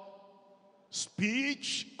of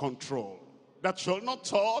speech control. That shall not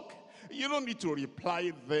talk. You don't need to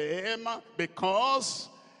reply them, because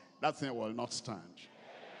that thing will not stand.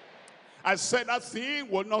 I said that thing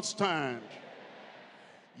will not stand.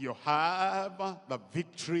 You have the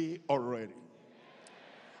victory already.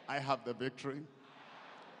 I have the victory.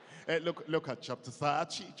 Look at chapter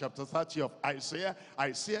 30 of Isaiah.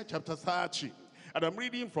 Isaiah chapter 30. And I'm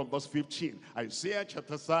reading from verse 15. Isaiah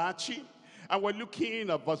chapter 30. And we're looking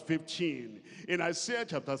at verse 15. In Isaiah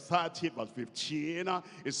chapter 30, verse 15,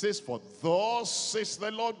 it says, for thus says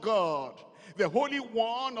the Lord God, the Holy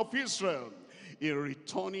One of Israel, in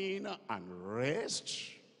returning and rest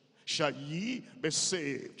shall ye be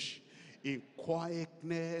saved, in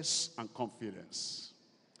quietness and confidence.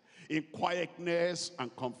 In quietness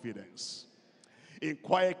and confidence. In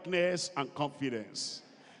quietness and confidence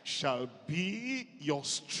shall be your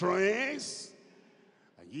strength,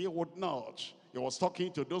 and ye would not. He was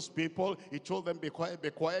talking to those people. He told them, be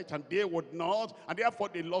quiet, and they would not. And therefore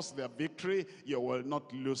they lost their victory. You will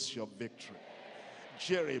not lose your victory.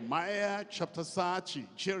 Jeremiah chapter 30.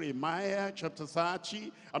 Jeremiah chapter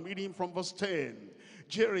 30. I'm reading from verse 10.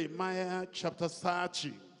 Jeremiah chapter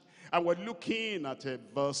 30. And we're looking at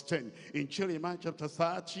verse 10. In Jeremiah chapter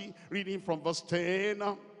 30, reading from verse 10.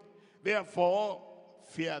 Therefore,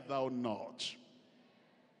 fear thou not.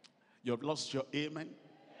 You've lost your amen.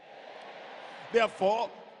 Therefore,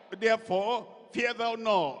 fear thou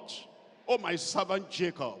not, O my servant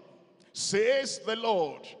Jacob, says the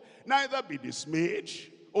Lord. Neither be dismayed,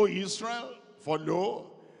 O Israel, for lo,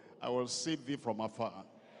 I will save thee from afar,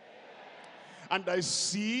 and thy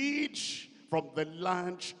seed from the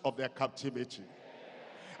land of their captivity.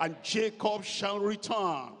 And Jacob shall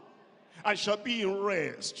return, and shall be in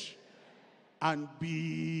rest, and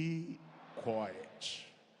be quiet.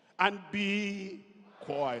 And be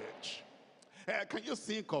quiet. Can you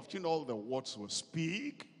think of, all the words we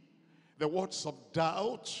speak? The words of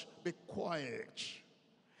doubt, be quiet.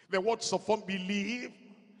 The words of unbelief,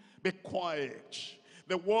 be quiet.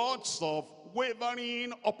 The words of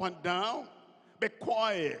wavering up and down, be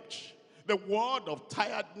quiet. The word of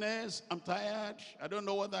tiredness, I'm tired, I don't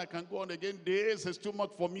know whether I can go on again, this is too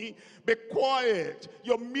much for me. Be quiet,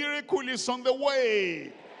 your miracle is on the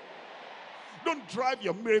way. Don't drive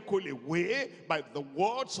your miracle away by the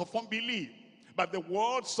words of unbelief, by the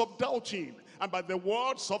words of doubting, and by the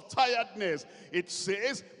words of tiredness. It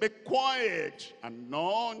says, be quiet, and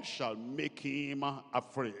none shall make him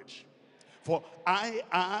afraid. For I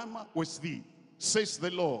am with thee, says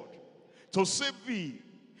the Lord, to save thee.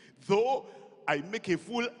 Though I make a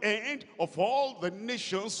full end of all the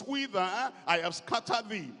nations whither I have scattered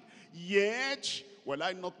thee, yet will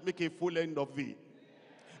I not make a full end of thee.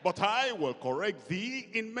 But I will correct thee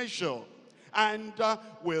in measure, and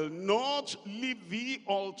will not leave thee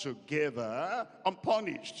altogether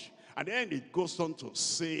unpunished. And then it goes on to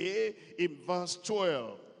say in verse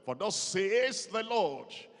 12, for thus says the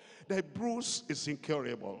Lord, thy bruise is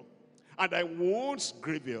incurable, and thy wounds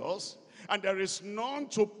grievous, and there is none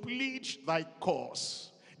to plead thy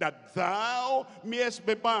cause, that thou mayest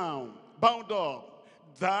be bound up.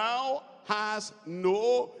 Thou hast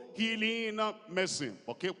no healing medicine.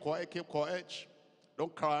 But keep quiet, keep quiet.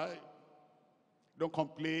 Don't cry. Don't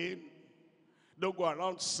complain. Don't go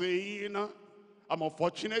around saying, I'm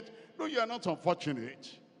unfortunate. No, you are not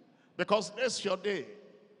unfortunate. Because this is your day.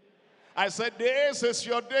 I said, this is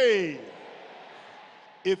your day.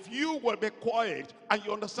 If you will be quiet and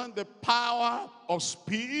you understand the power of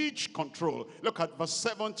speech control. Look at verse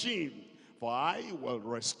 17. For I will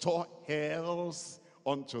restore health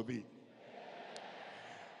unto thee.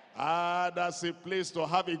 That's a place to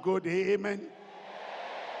have a good amen.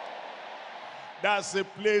 That's a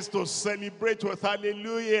place to celebrate with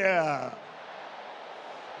hallelujah.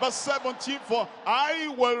 Verse 17, for I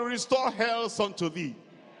will restore health unto thee.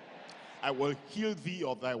 I will heal thee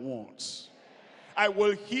of thy wounds. I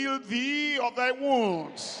will heal thee of thy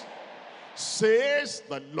wounds, says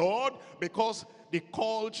the Lord, because they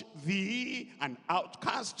called thee an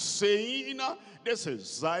outcast, saying, this is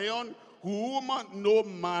Zion, whom no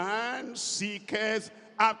man seeketh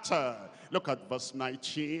after. Look at verse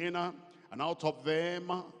 19. And out of them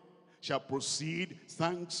shall proceed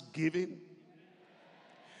thanksgiving,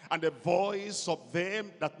 and the voice of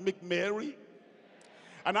them that make merry,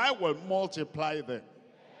 and I will multiply them,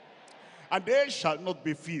 and they shall not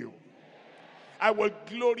be few. I will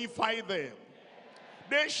glorify them.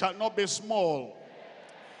 They shall not be small.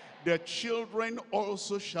 Their children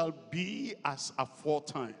also shall be as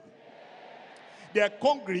aforetime. Their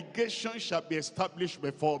congregation shall be established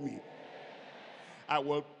before me. I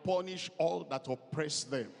will punish all that oppress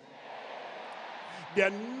them. Their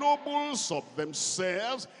nobles of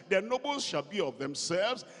themselves, their nobles shall be of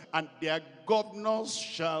themselves, and their governors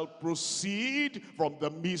shall proceed from the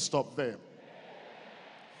midst of them.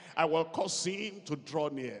 I will cause him to draw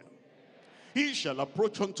near. He shall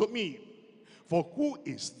approach unto me. For who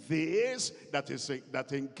is this that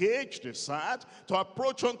engaged his heart to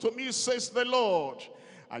approach unto me, says the Lord,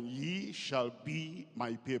 and ye shall be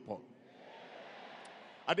my people.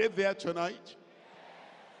 Are they there tonight?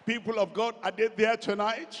 People of God, are they there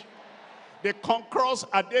tonight? The conquerors,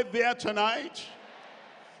 are they there tonight?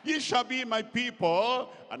 Ye shall be my people,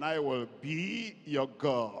 and I will be your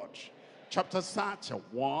God. Chapter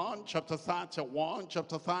 31, chapter 31,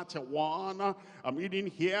 chapter 31. I'm reading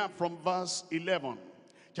here from verse 11.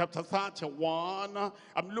 Chapter 31,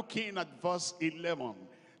 I'm looking at verse 11.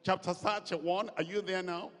 Chapter 31, are you there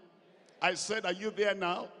now? I said, are you there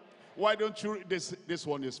now? Why don't you read this? This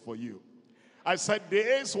one is for you. I said,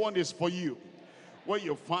 this one is for you. Where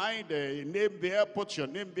you find a name there, put your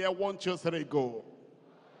name there. 1, 2, 3, go.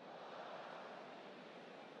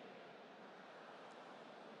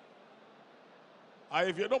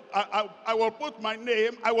 If you don't, I will put my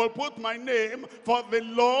name. I will put my name. For the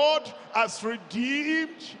Lord has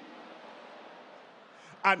redeemed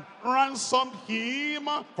and ransomed him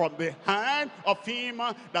from the hand of him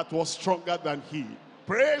that was stronger than he.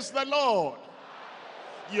 Praise the Lord.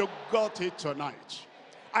 You got it tonight.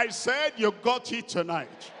 I said you got it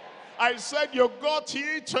tonight. I said you got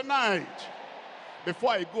it tonight.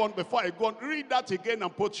 Before I go on, read that again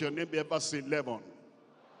and put your name there, verse 11.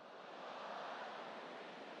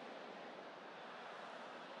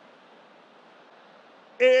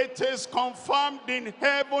 It is confirmed in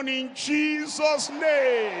heaven in Jesus'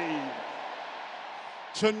 name.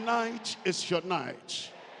 Tonight is your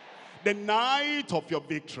night. The night of your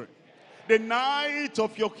victory. The night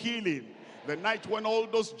of your healing. The night when all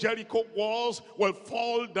those Jericho walls will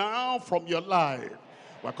fall down from your life.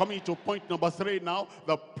 We're coming to point number 3 now.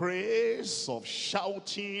 The praise of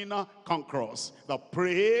shouting conquerors. The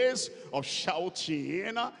praise of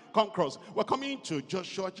shouting conquerors. We're coming to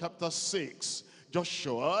Joshua chapter 6.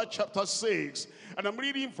 Joshua chapter 6. And I'm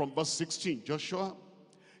reading from verse 16. Joshua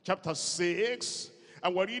chapter 6.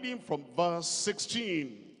 And we're reading from verse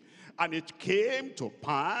 16. And it came to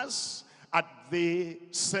pass at the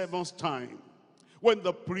 7th time, when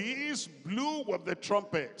the priests blew with the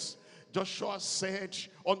trumpets, Joshua said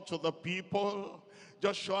unto the people,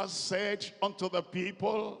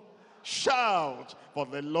 shout, for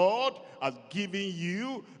the Lord has given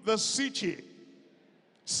you the city.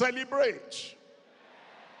 Celebrate.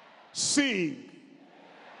 Sing.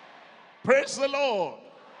 Praise the Lord.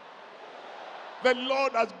 The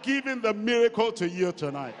Lord has given the miracle to you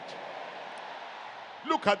tonight.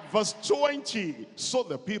 Look at verse 20. So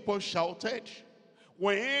the people shouted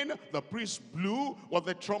when the priest blew with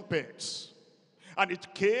the trumpets. And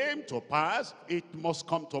it came to pass, it must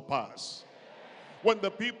come to pass. When the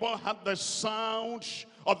people had the sound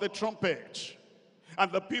of the trumpet,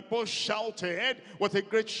 and the people shouted with a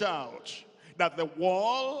great shout, that the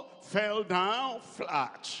wall fell down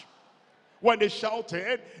flat. When they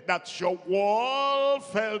shouted that your wall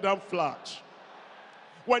fell down flat.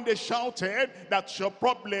 When they shouted that your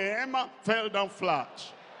problem fell down flat.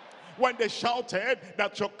 When they shouted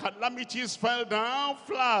that your calamities fell down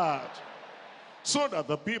flat. So that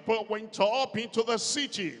the people went up into the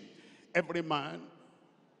city. Every man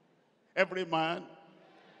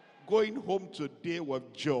going home today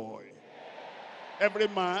with joy. Every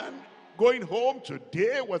man going home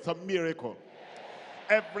today with a miracle.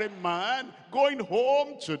 Every man going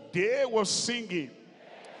home today with singing.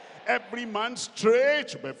 Every man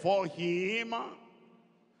straight before him.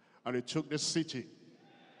 And he took the city.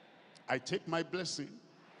 I take my blessing.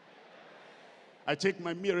 I take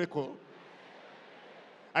my miracle.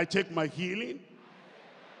 I take my healing.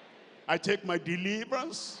 I take my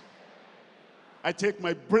deliverance. I take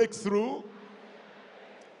my breakthrough.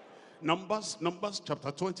 Numbers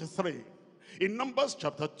chapter 23. In Numbers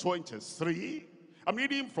chapter 23, I'm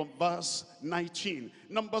reading from verse 19.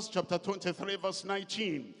 Numbers chapter 23, verse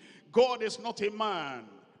 19. God is not a man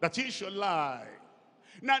that he should lie,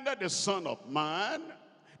 neither the son of man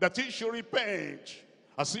that he should repent.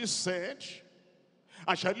 As he said,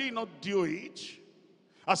 and shall he not do it?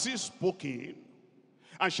 As he spoken,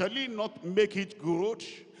 and shall he not make it good?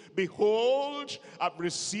 Behold, I've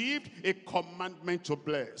received a commandment to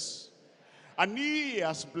bless. And he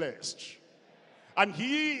has blessed. And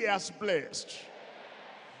he has blessed.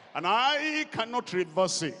 And I cannot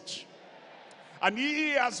reverse it. And he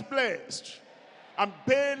has blessed. And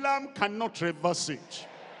Balaam cannot reverse it.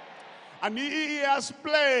 And he has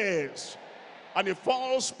blessed. And a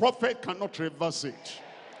false prophet cannot reverse it.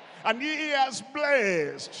 And he has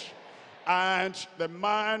blessed. And the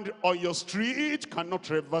man on your street cannot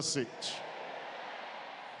reverse it.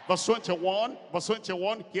 Verse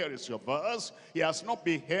 21, here is your verse. He has not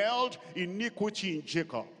beheld iniquity in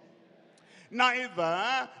Jacob,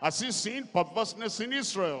 neither has he seen perverseness in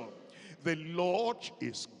Israel. The Lord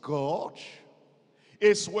is God,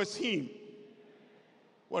 is with him.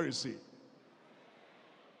 Where is he?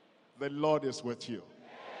 The Lord is with you.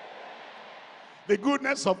 The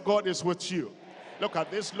goodness of God is with you. Look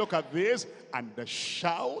at this, look at this. And the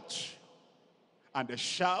shout, and the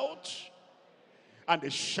shout, and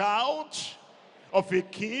the shout of a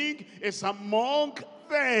king is among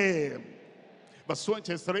them. Verse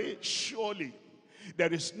 23, surely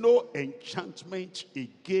there is no enchantment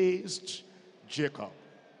against Jacob,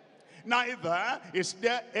 neither is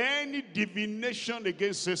there any divination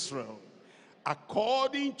against Israel.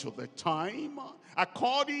 According to the time,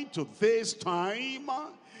 according to this time,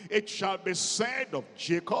 it shall be said of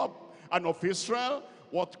Jacob and of Israel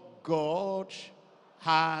what God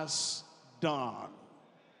has done.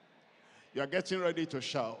 You are getting ready to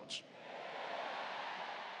shout.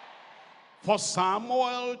 For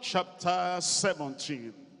Samuel chapter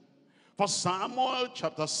 17. For Samuel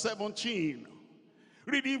chapter 17.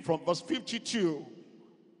 Reading from verse 52.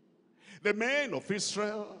 The men of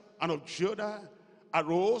Israel and of Judah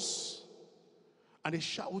arose and they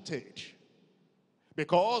shouted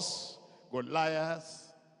because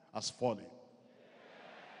Goliath has fallen.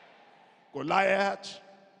 Goliath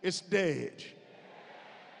is dead.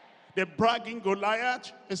 The bragging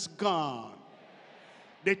Goliath is gone.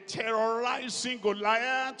 The terrorizing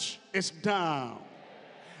Goliath is down.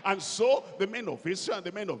 And so the men of Israel and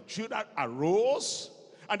the men of Judah arose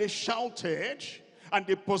and they shouted and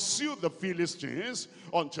they pursued the Philistines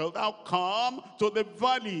until thou come to the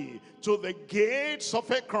valley, to the gates of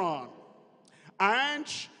Ekron. And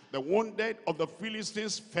the wounded of the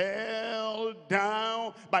Philistines fell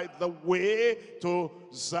down by the way to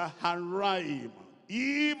Zaharaim,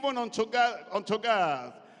 even unto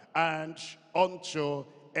Gath and unto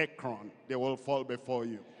Ekron. They will fall before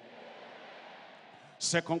you.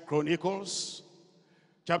 2 Chronicles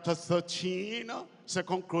chapter 13. 2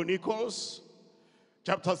 Chronicles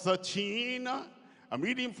chapter 13. I'm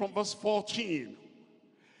reading from verse 14.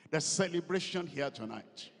 The celebration here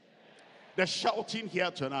tonight. The shouting here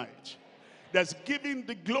tonight. There's giving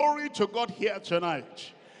the glory to God here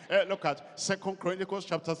tonight. Look at 2 Chronicles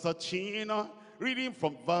chapter 13. Reading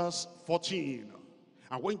from verse 14.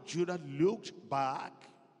 And when Judah looked back,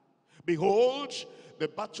 behold, the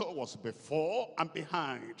battle was before and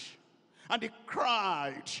behind. And he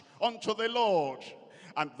cried unto the Lord.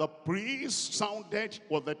 And the priest sounded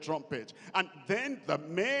with the trumpet. And then the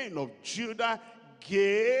men of Judah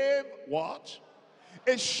gave what?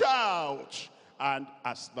 A shout. And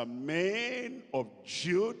as the men of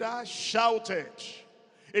Judah shouted,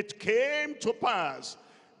 it came to pass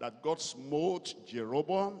that God smote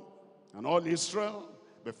Jeroboam and all Israel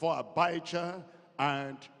before Abijah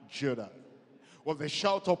and Judah. With the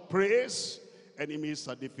shout of praise, enemies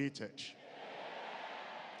are defeated.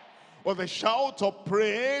 With the shout of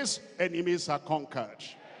praise, enemies are conquered.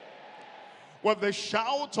 With the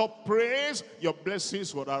shout of praise, your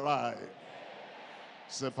blessings will arrive.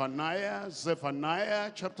 Zephaniah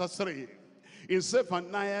chapter 3. In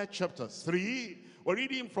Zephaniah chapter 3, we're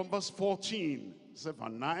reading from verse 14.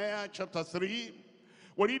 Zephaniah chapter 3,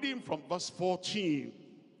 we're reading from verse 14.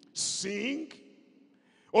 Sing,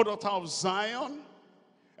 O daughter of Zion.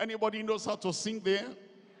 Anybody knows how to sing there?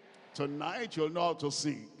 Tonight you'll know how to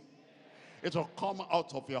sing. It will come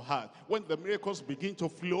out of your heart. When the miracles begin to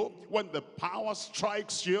flow, when the power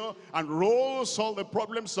strikes you and rolls all the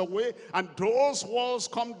problems away, and those walls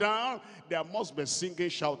come down, there must be singing,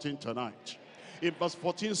 shouting tonight. In verse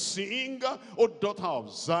 14, sing, O daughter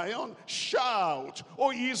of Zion, shout,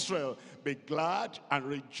 O Israel, be glad and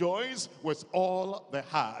rejoice with all the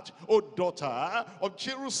heart. O daughter of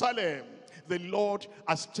Jerusalem, the Lord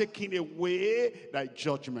has taken away thy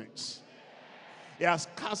judgments. He has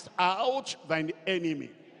cast out thine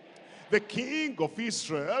enemy. The King of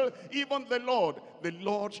Israel, even the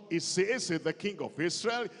Lord, he says, the King of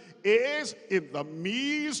Israel is in the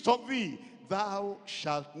midst of thee. Thou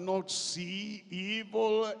shalt not see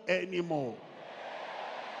evil anymore.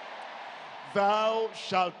 Thou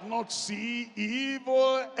shalt not see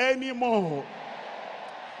evil anymore.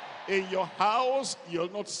 In your house,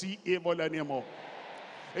 you'll not see evil anymore.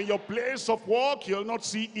 In your place of work, you'll not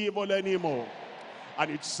see evil anymore.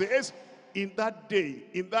 And it says, in that day,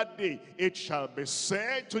 it shall be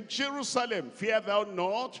said to Jerusalem, fear thou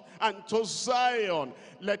not, and to Zion,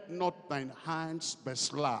 let not thine hands be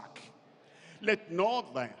slack. Let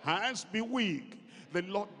not thy hands be weak. The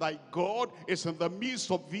Lord thy God is in the midst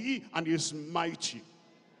of thee, and is mighty.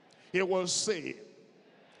 He will say,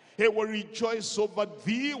 he will rejoice over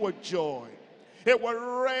thee with joy. He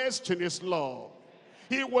will rest in his love.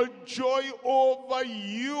 He will joy over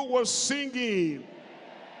you with singing.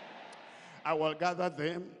 I will gather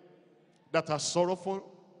them that are sorrowful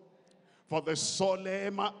for the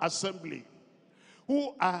solemn assembly,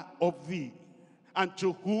 who are of thee, and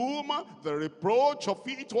to whom the reproach of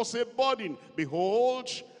it was a burden. Behold,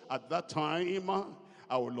 at that time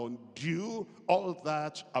I will undo all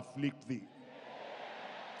that afflict thee.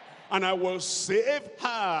 And I will save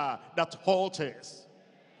her that halteth,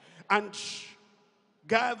 and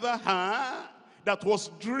gather her that was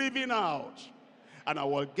driven out. And I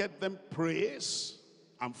will get them praise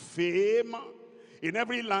and fame in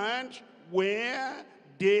every land where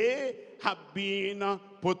they have been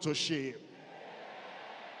put to shame.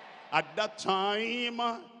 At that time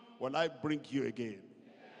will I bring you again.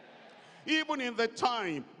 Even in the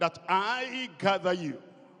time that I gather you.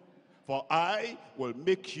 For I will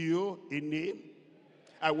make you a name.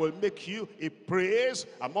 I will make you a praise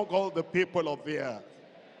among all the people of the earth.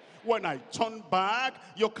 When I turn back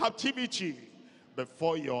your captivity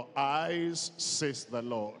before your eyes, says the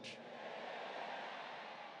Lord.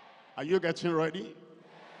 Are you getting ready?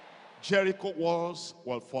 Jericho walls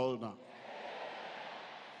will fall down.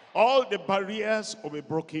 All the barriers will be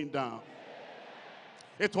broken down.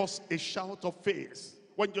 It was a shout of faith.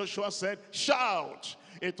 When Joshua said, shout,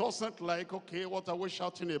 it wasn't like, okay, what are we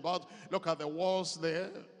shouting about? Look at the walls there.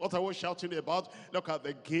 What are we shouting about? Look at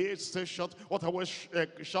the gates, they shut. What are we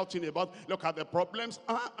shouting about? Look at the problems.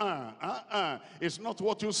 It's not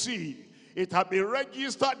what you see. It had been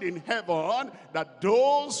registered in heaven that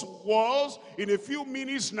those walls, in a few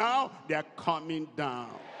minutes now, they are coming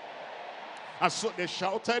down. And so they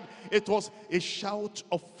shouted. It was a shout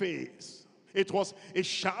of faith. It was a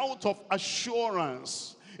shout of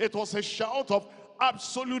assurance. It was a shout of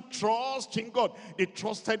absolute trust in God. They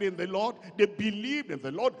trusted in the Lord. They believed in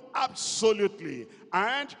the Lord absolutely.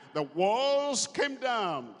 And the walls came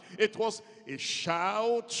down. It was a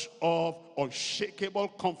shout of unshakable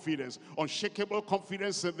confidence. Unshakable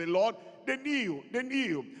confidence in the Lord. They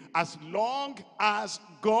knew, as long as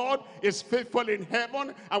God is faithful in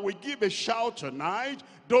heaven and we give a shout tonight,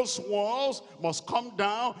 those walls must come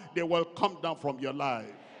down. They will come down from your life.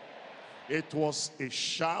 It was a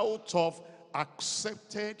shout of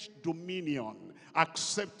accepted dominion.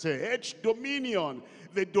 Accepted dominion.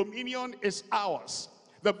 The dominion is ours.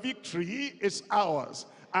 The victory is ours.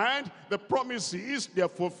 And the promises, they are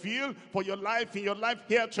fulfilled for your life, in your life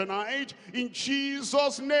here tonight, in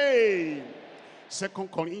Jesus' name. 2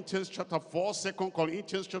 Corinthians chapter 4, 2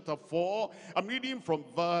 Corinthians chapter 4, I'm reading from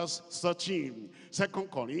verse 13. 2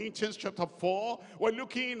 Corinthians chapter 4, we're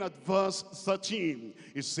looking at verse 13.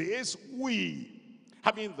 It says, we,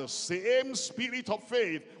 having the same spirit of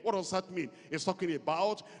faith. What does that mean? It's talking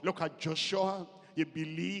about, look at Joshua. He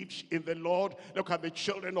believed in the Lord. Look at the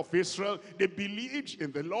children of Israel. They believed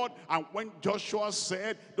in the Lord. And when Joshua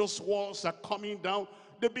said, those walls are coming down,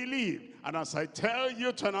 They believed. And as I tell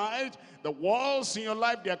you tonight, the walls in your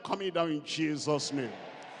life, they are coming down in Jesus' name.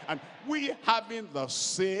 And we having the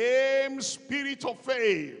same spirit of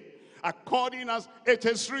faith, according as it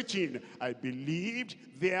is written, I believed,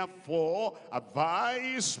 therefore have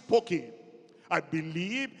I spoken. I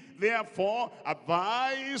believe, therefore have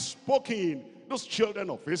I spoken. Those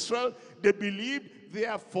children of Israel, they believed,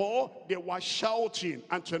 therefore they were shouting.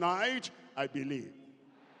 And tonight, I believe.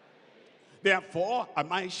 Therefore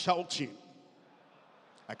am I shouting.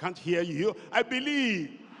 I can't hear you. I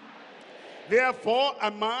believe. Therefore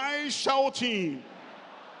am I shouting.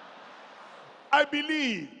 I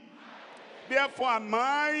believe. Therefore am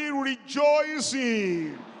I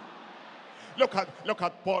rejoicing. Look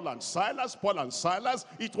at Paul and Silas. Paul and Silas,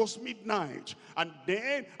 it was midnight. And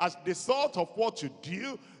then as they thought of what to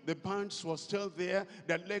do, the bands were still there,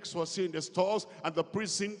 their legs were still in the stores, and the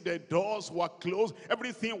prison, the doors were closed.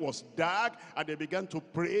 Everything was dark, and they began to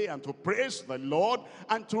pray and to praise the Lord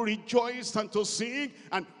and to rejoice and to sing.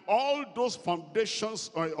 And all those foundations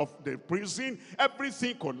of the prison,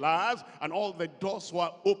 everything collapsed, and all the doors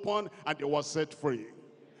were open, and they were set free.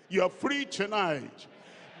 You are free tonight.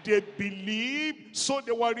 They believed, so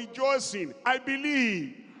they were rejoicing. I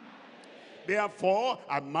believe. Therefore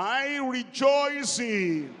am I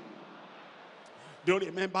rejoicing. Do you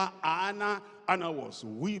remember Anna? Anna was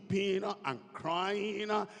weeping and crying,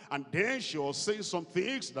 and then she was saying some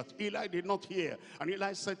things that Eli did not hear. And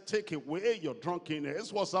Eli said, take away your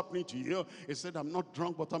drunkenness. What's happening to you? He said, I'm not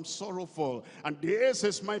drunk, but I'm sorrowful. And this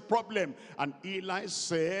is my problem. And Eli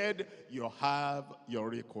said, you have your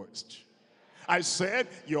request. I said,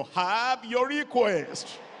 you have your request.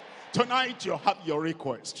 Tonight you have your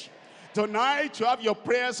request. Tonight you have your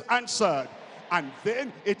prayers answered. And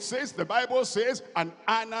then it says, the Bible says, and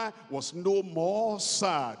Anna was no more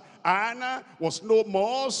sad. Anna was no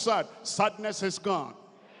more sad. Sadness is gone.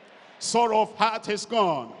 Sorrow of heart is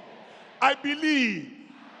gone. I believe.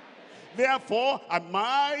 Therefore am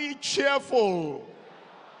I cheerful.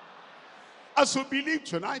 As you believe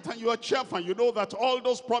tonight and you are cheerful, and you know that all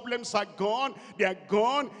those problems are gone, they are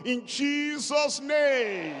gone in Jesus'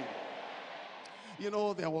 name. You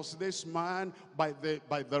know, there was this man by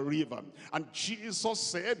the river, and Jesus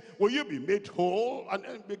said, will you be made whole? And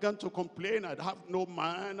then began to complain, I'd have no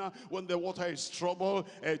man when the water is trouble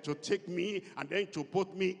to take me and then to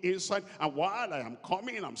put me inside. And while I am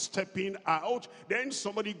coming, I'm stepping out, then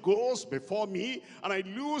somebody goes before me and I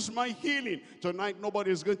lose my healing. Tonight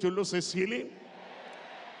nobody is going to lose his healing.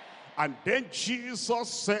 And then Jesus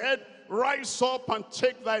said, rise up and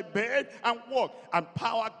take thy bed and walk. And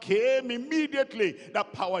power came immediately.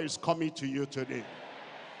 That power is coming to you today.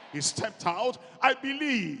 He stepped out. I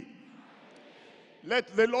believe.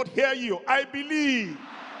 Let the Lord hear you. I believe.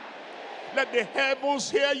 Let the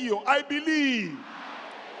heavens hear you. I believe.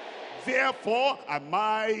 Therefore am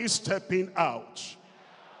I stepping out.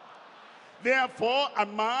 Therefore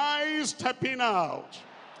am I stepping out.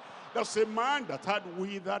 There's a man that had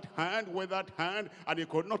withered hand, and he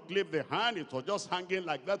could not lift the hand. It was just hanging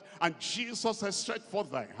like that. And Jesus said, stretch forth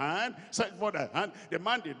thy hand, stretch forth thy hand. The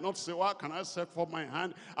man did not say, well, can I stretch forth my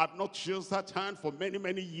hand? I've not used that hand for many,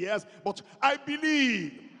 many years, but I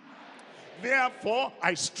believe. Therefore,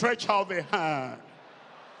 I stretch out the hand.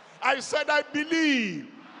 I said, I believe.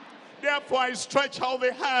 Therefore, I stretch out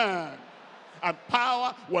the hand. And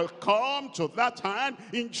power will come to that hand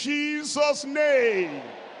in Jesus' name.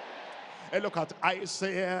 And look at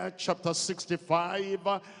Isaiah chapter 65.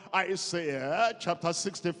 Isaiah chapter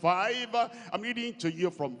 65. I'm reading to you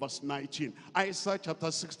from verse 19. Isaiah chapter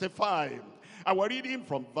 65. And we're reading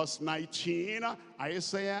from verse 19.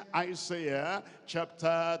 Isaiah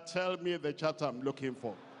chapter, tell me the chapter I'm looking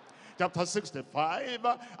for. Chapter 65.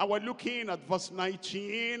 And we're looking at verse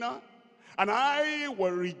 19. And I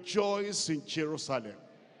will rejoice in Jerusalem,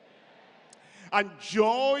 and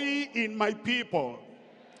joy in my people.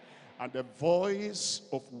 And the voice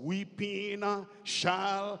of weeping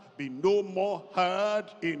shall be no more heard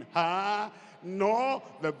in her, nor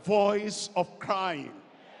the voice of crying.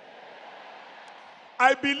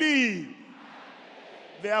 I believe.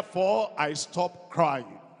 Therefore, I stop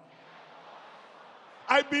crying.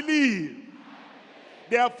 I believe.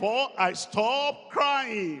 Therefore, I stop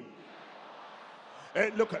crying.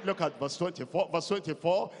 Look at verse 24. Verse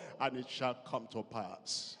 24, and it shall come to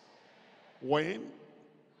pass. When?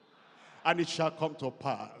 And it shall come to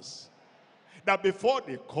pass that before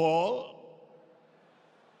they call,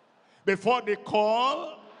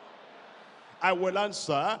 I will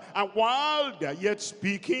answer. And while they are yet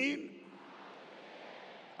speaking,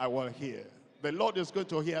 I will hear. The Lord is going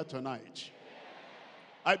to hear tonight.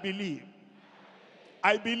 I believe.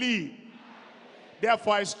 I believe.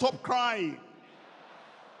 Therefore I stopped crying.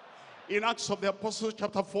 In Acts of the Apostles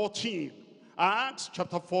chapter 14. Acts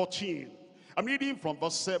chapter 14. I'm reading from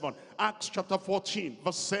verse 7. Acts chapter 14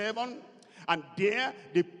 verse 7. And there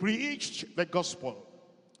they preached the gospel.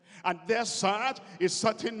 And there sat a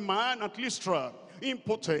certain man at Lystra,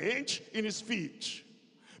 impotent in his feet,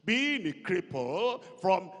 being a cripple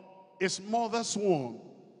from his mother's womb,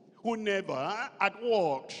 who never had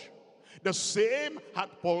walked. The same had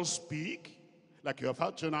Paul speak, like you have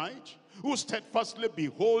heard tonight, who steadfastly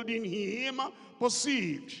beholding him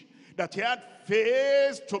perceived that he had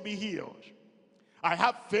faith to be healed. I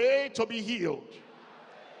have faith to be healed.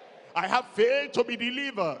 I have faith to be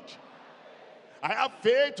delivered. I have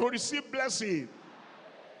faith to receive blessing.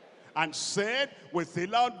 And said with a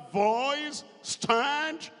loud voice,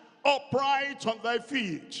 stand upright on thy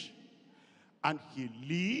feet. And he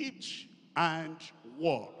leaped and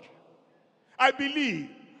walked. I believe.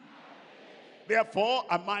 Therefore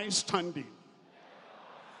am I standing.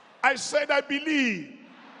 I said I believe.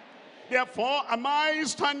 Therefore am I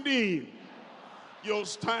standing. You'll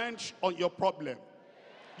stand on your problem.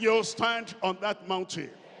 You'll stand on that mountain.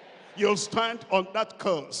 You'll stand on that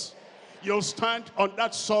curse. You'll stand on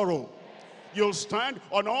that sorrow. You'll stand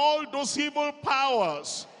on all those evil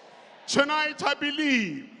powers. Tonight I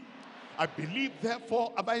believe. I believe,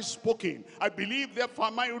 therefore am I spoken. I believe, therefore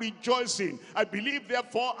am I rejoicing. I believe,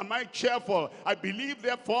 therefore am I cheerful. I believe,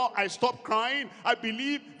 therefore I stop crying. I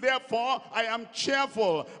believe, therefore I am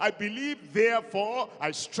cheerful. I believe, therefore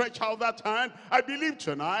I stretch out that hand. I believe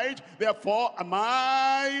tonight, therefore am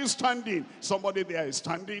I standing. Somebody there is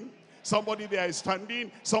standing. Somebody there is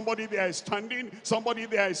standing. Somebody there is standing. Somebody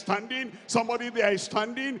there is standing. Somebody there is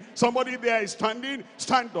standing. Somebody there is standing.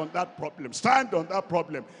 Stand on that problem. Stand on that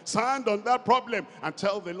problem. Stand on that problem. And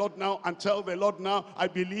tell the Lord now. And tell the Lord now. I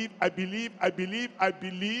believe. I believe. I believe. I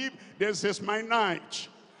believe. This is my night.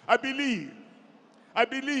 I believe. I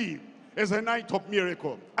believe. It's a night of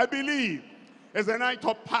miracle. I believe. It's a night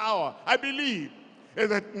of power. I believe.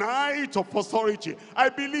 It's a night of authority. I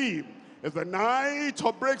believe. It's the night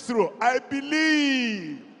of breakthrough. I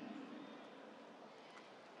believe.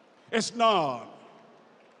 It's none.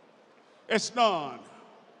 It's none.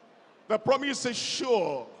 The promise is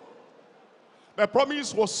sure. The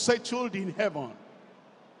promise was settled in heaven.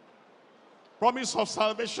 Promise of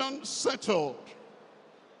salvation settled.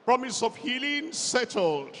 Promise of healing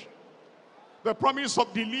settled. The promise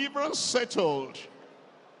of deliverance settled.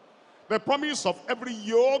 The promise of every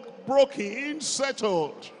yoke broken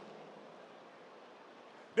settled.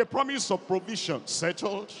 The promise of provision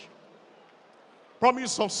settled.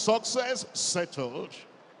 Promise of success settled.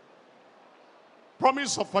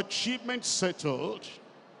 Promise of achievement settled.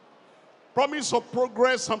 Promise of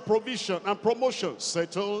progress and provision and promotion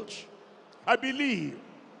settled. I believe.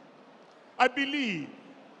 I believe.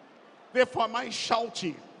 Therefore am I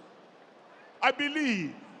shouting. I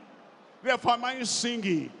believe. Therefore am I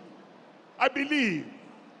singing. I believe.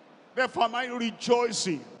 Therefore am I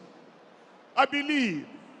rejoicing. I believe.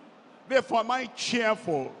 Therefore am I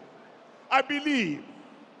cheerful. I believe.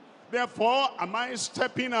 Therefore am I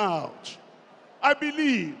stepping out. I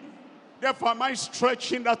believe. Therefore am I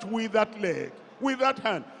stretching that with that leg, with that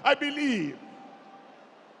hand. I believe.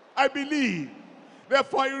 I believe.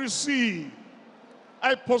 Therefore I receive.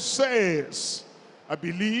 I possess. I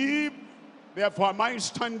believe. Therefore am I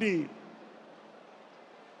standing.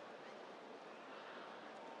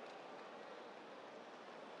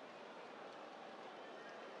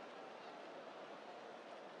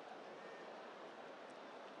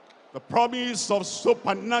 The promise of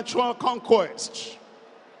supernatural conquest.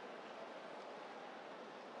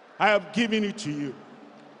 I have given it to you.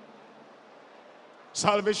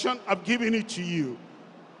 Salvation, I've given it to you.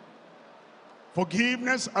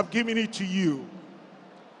 Forgiveness, I've given it to you.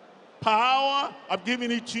 Power, I've given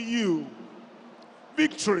it to you.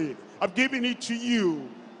 Victory, I've given it to you.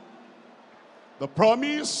 The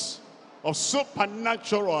promise of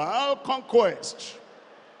supernatural conquest.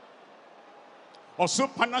 Or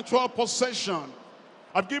supernatural possession.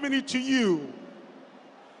 I've given it to you.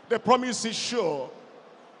 The promise is sure.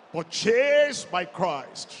 Purchased by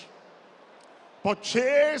Christ.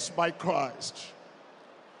 Purchased by Christ.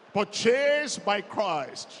 Purchased by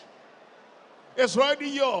Christ. It's already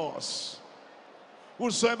yours.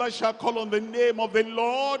 Whosoever shall call on the name of the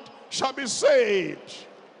Lord shall be saved.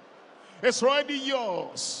 It's already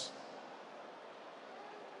yours.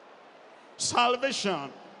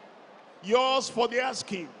 Salvation, yours for the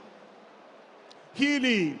asking.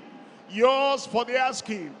 Healing, yours for the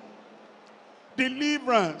asking.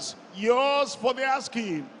 Deliverance, yours for the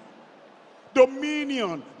asking.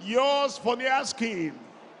 Dominion, yours for the asking.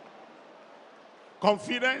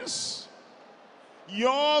 Confidence,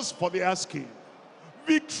 yours for the asking.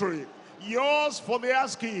 Victory, yours for the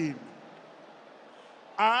asking.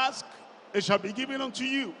 Ask, it shall be given unto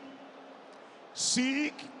you.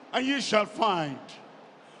 Seek, and ye shall find.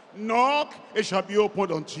 Knock, it shall be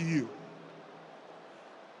opened unto you.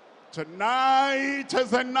 Tonight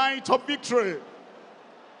is the night of victory.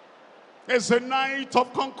 It's the night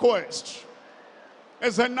of conquest.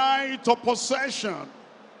 It's the night of possession.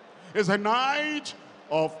 It's the night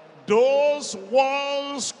of those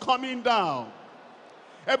walls coming down.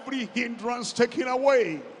 Every hindrance taken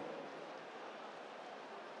away.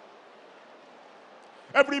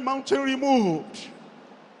 Every mountain removed.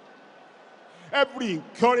 Every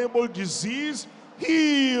incurable disease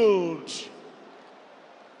healed.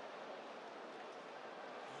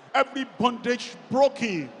 Every bondage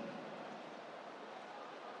broken.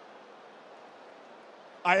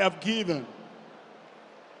 I have given.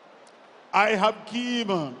 I have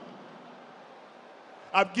given.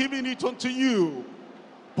 I've given it unto you.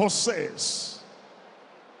 Possess.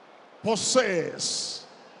 Possess.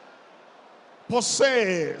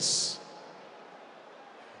 Possess.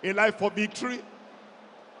 A life of victory.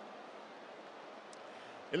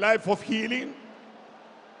 A life of healing.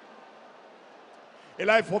 A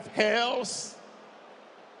life of health.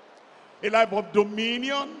 A life of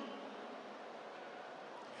dominion.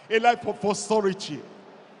 A life of authority.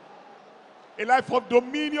 A life of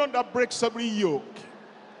dominion that breaks every yoke.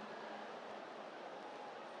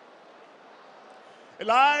 A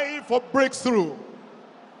life of breakthrough.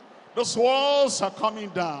 Those walls are coming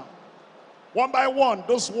down. One by one,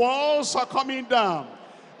 those walls are coming down.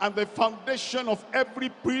 And the foundation of every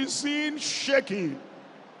prison shaking.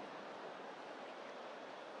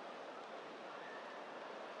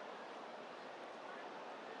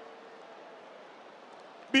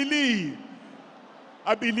 Believe.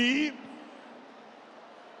 I believe.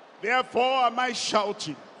 Therefore am I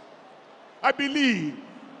shouting. I believe.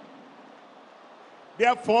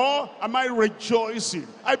 Therefore am I rejoicing.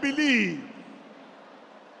 I believe.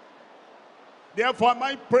 Therefore am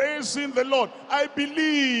I praising the Lord. I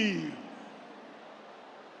believe.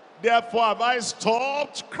 Therefore have I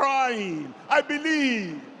stopped crying. I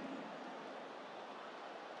believe.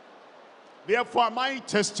 Therefore am I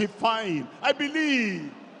testifying. I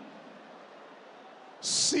believe.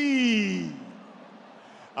 See,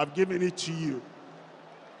 I've given it to you.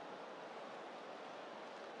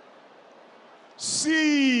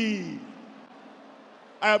 See,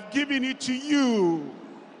 I have given it to you.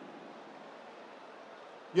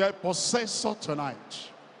 You're a possessor tonight.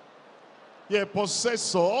 You're a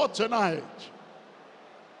possessor tonight.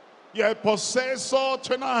 You're a possessor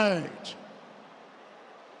tonight.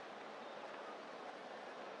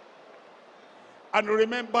 And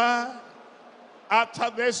remember, after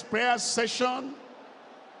this prayer session,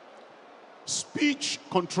 speech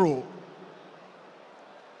control.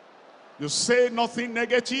 You say nothing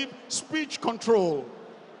negative, speech control.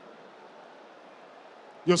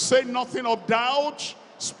 You say nothing of doubt,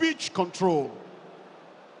 speech control.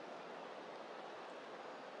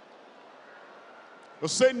 You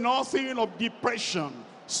say nothing of depression,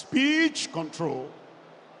 speech control.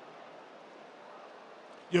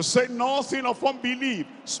 You say nothing of unbelief,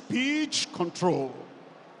 speech control.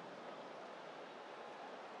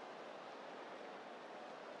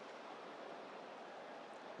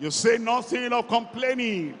 You say nothing of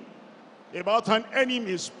complaining about an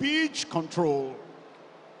enemy, speech control.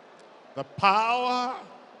 The power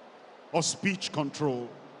of speech control.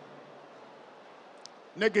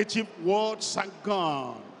 Negative words are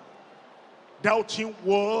gone. Doubting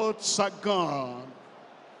words are gone.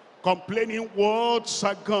 Complaining words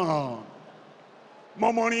are gone.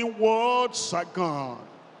 Murmuring words are gone.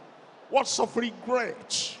 Words of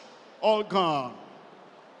regret, all gone.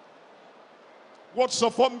 Words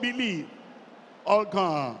of unbelief, all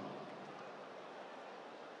gone.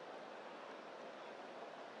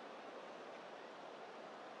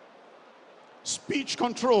 Speech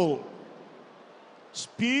control.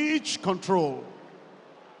 Speech control.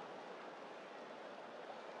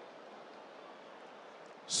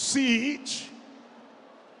 See it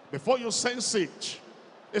before you sense it.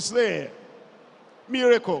 It's there.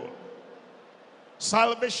 Miracle.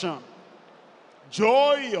 Salvation.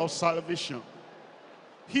 Joy of salvation.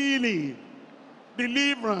 Healing.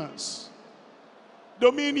 Deliverance.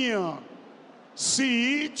 Dominion.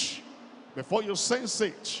 See it before you sense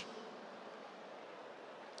it.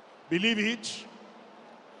 Believe it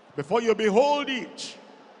before you behold it.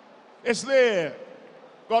 It's there.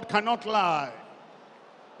 God cannot lie.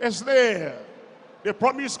 It's there. The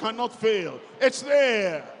promise cannot fail. It's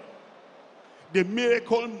there. The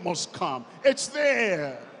miracle must come. It's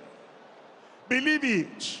there. Believe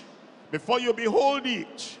it before you behold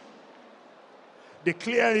it.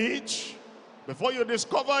 Declare it before you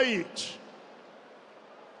discover it.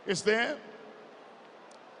 It's there.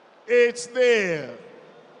 It's there.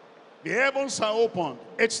 The heavens are open.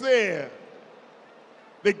 It's there.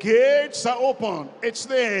 The gates are open. It's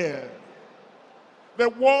there. The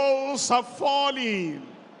walls are falling.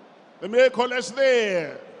 The miracle is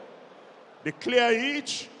there. Declare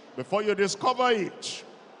it before you discover it.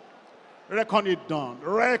 Reckon it done.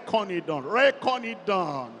 Reckon it done. Reckon it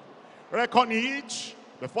done. Reckon it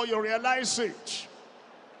before you realize it.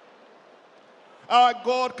 Our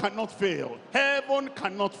God cannot fail. Heaven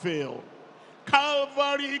cannot fail.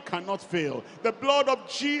 Calvary cannot fail. The blood of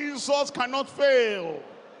Jesus cannot fail.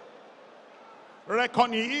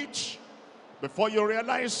 Reckon it before you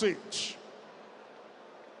realize it.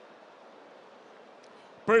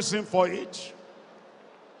 Praise him for it.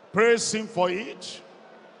 Praise him for it.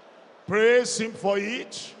 Praise him for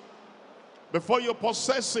it before you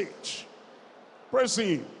possess it. Praise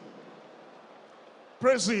him.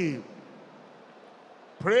 Praise him.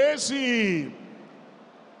 Praise him.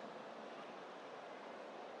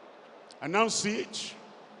 Announce it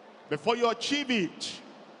before you achieve it.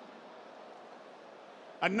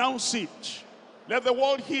 Announce it. Let the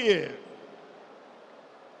world hear.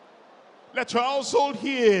 Let your household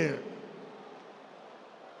hear.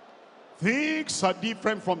 Things are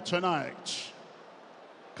different from tonight.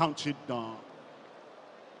 Count it down.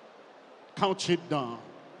 Count it down.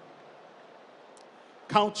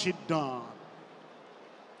 Count it down.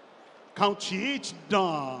 Count it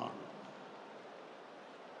down.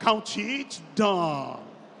 Count it down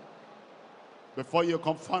before you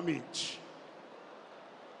confirm it.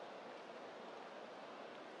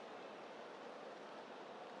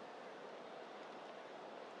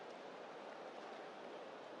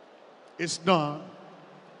 It's done.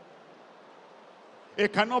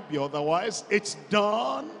 It cannot be otherwise. It's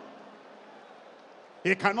done.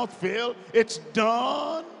 It cannot fail. It's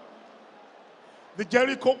done. The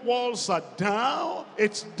Jericho walls are down.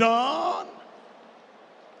 It's done.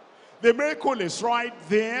 The miracle is right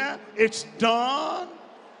there. It's done.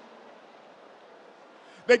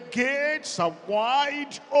 The gates are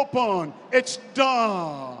wide open. It's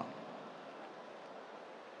done.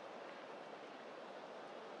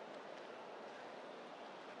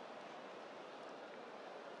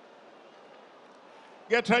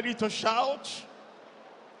 Get ready to shout.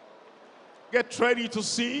 Get ready to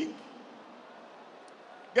sing.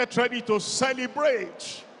 Get ready to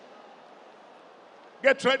celebrate.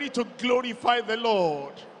 Get ready to glorify the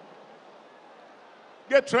Lord.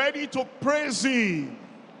 Get ready to praise him.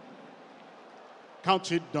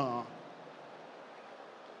 Count it down.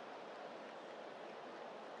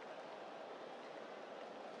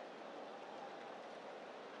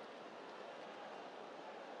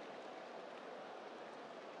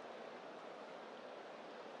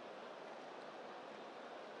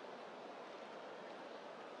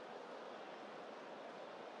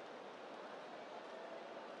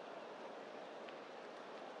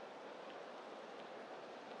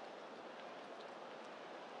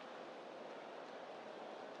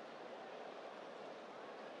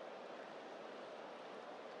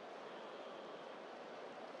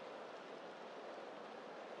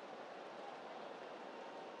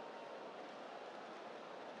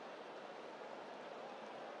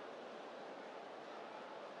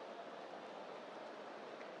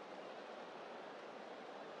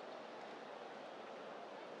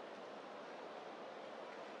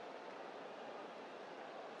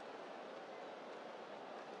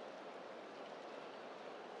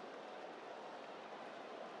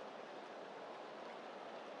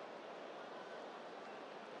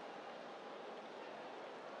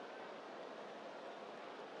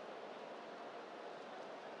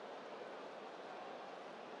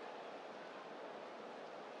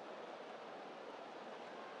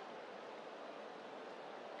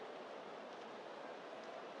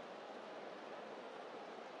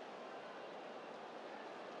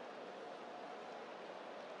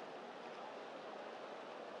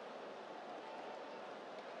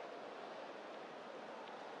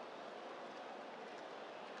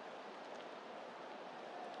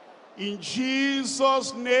 In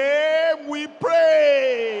Jesus' name we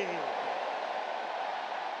pray.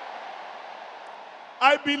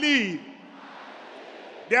 I believe.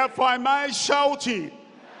 Therefore am I shouting.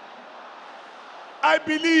 I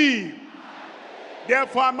believe.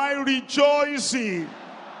 Therefore am I rejoicing.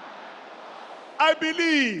 I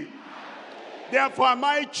believe. Therefore am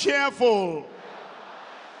I cheerful.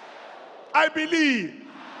 I believe.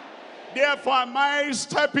 Therefore am I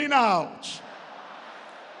stepping out.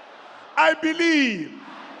 I believe.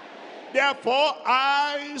 Therefore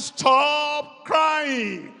I stop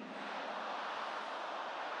crying.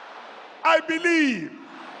 I believe.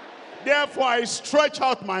 Therefore I stretch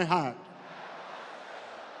out my hand.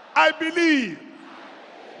 I believe.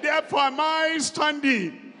 Therefore am I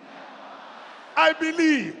standing. I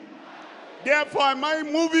believe. Therefore am I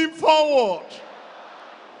moving forward.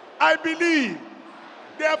 I believe.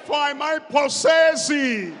 Therefore am I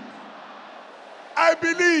possessing. I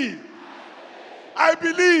believe. I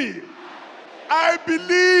believe. I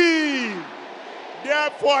believe.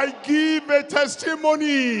 Therefore I give a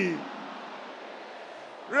testimony.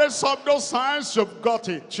 Raise up those hands. You've got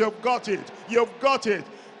it. You've got it. You've got it.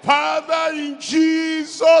 Father, in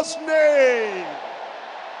Jesus' name,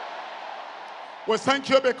 we thank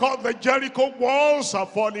you because the Jericho walls are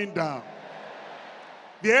falling down.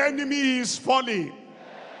 The enemy is falling.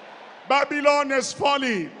 Babylon is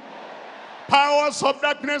falling. Powers of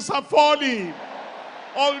darkness are falling.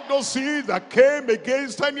 All those things that came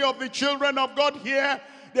against any of the children of God here,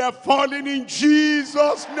 they are falling in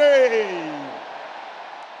Jesus' name.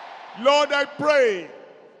 Lord, I pray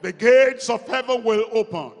the gates of heaven will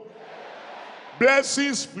open.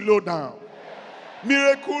 Blessings flow down.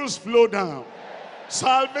 Miracles flow down.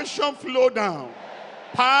 Salvation flow down.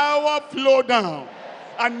 Power flow down.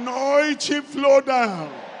 Anointing flow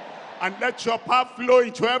down. And let your power flow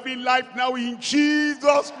into every life now in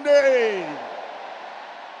Jesus' name.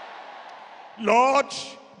 Lord,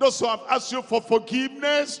 those who have asked you for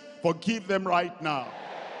forgiveness, forgive them right now.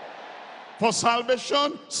 For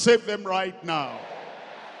salvation, save them right now.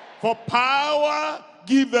 For power,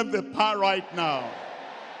 give them the power right now.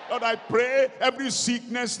 Lord, I pray every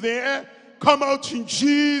sickness there, come out in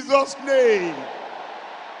Jesus' name.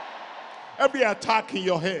 Every attack in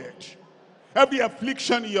your head, every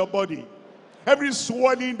affliction in your body, every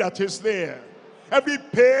swelling that is there, every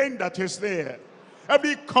pain that is there,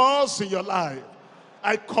 every cause in your life,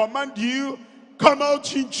 I command you, come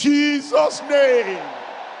out in Jesus' name.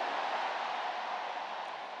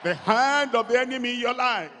 The hand of the enemy in your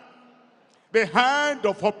life, the hand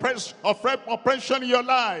of oppression in your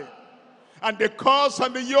life, and the curse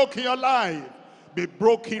and the yoke in your life, be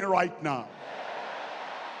broken right now.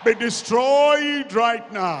 Be destroyed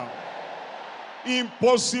right now.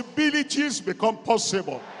 Impossibilities become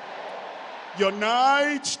possible. Your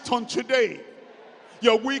night turn to day.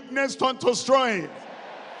 Your weakness turn to strength.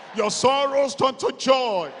 Your sorrows turn to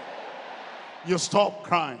joy. You stop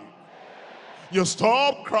crying. You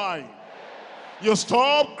stop crying. You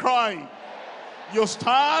stop crying. You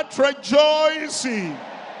start rejoicing.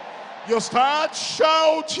 You start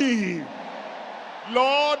shouting.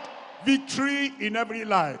 Lord, victory in every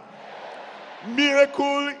life.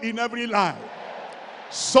 Miracle in every life.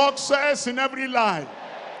 Success in every life.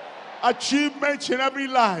 Achievement in every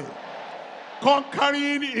life.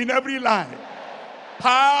 Conquering in every life.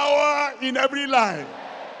 Power in every life.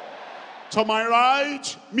 To my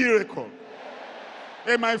right, miracle.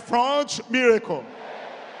 In my front, miracle.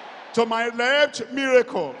 To my left,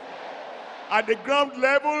 miracle. At the ground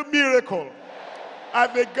level, miracle.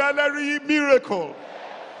 At the gallery, miracle.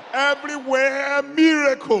 Everywhere,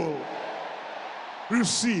 miracle.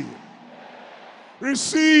 Receive.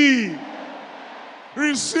 Receive.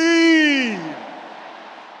 Receive.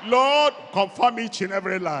 Lord, confirm it in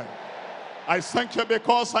every life. I thank you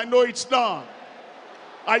because I know it's done.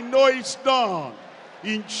 I know it's done.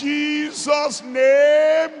 In Jesus'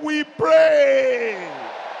 name we pray.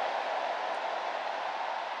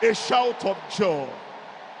 A shout of joy.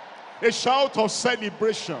 A shout of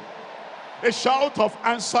celebration. A shout of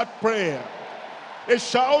answered prayer. A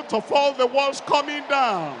shout of all the walls coming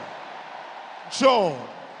down. Joy.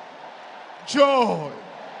 Joy.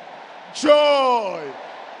 Joy.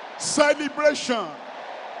 Celebration.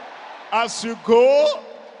 As you go,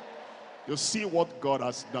 you see what God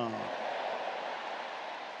has done.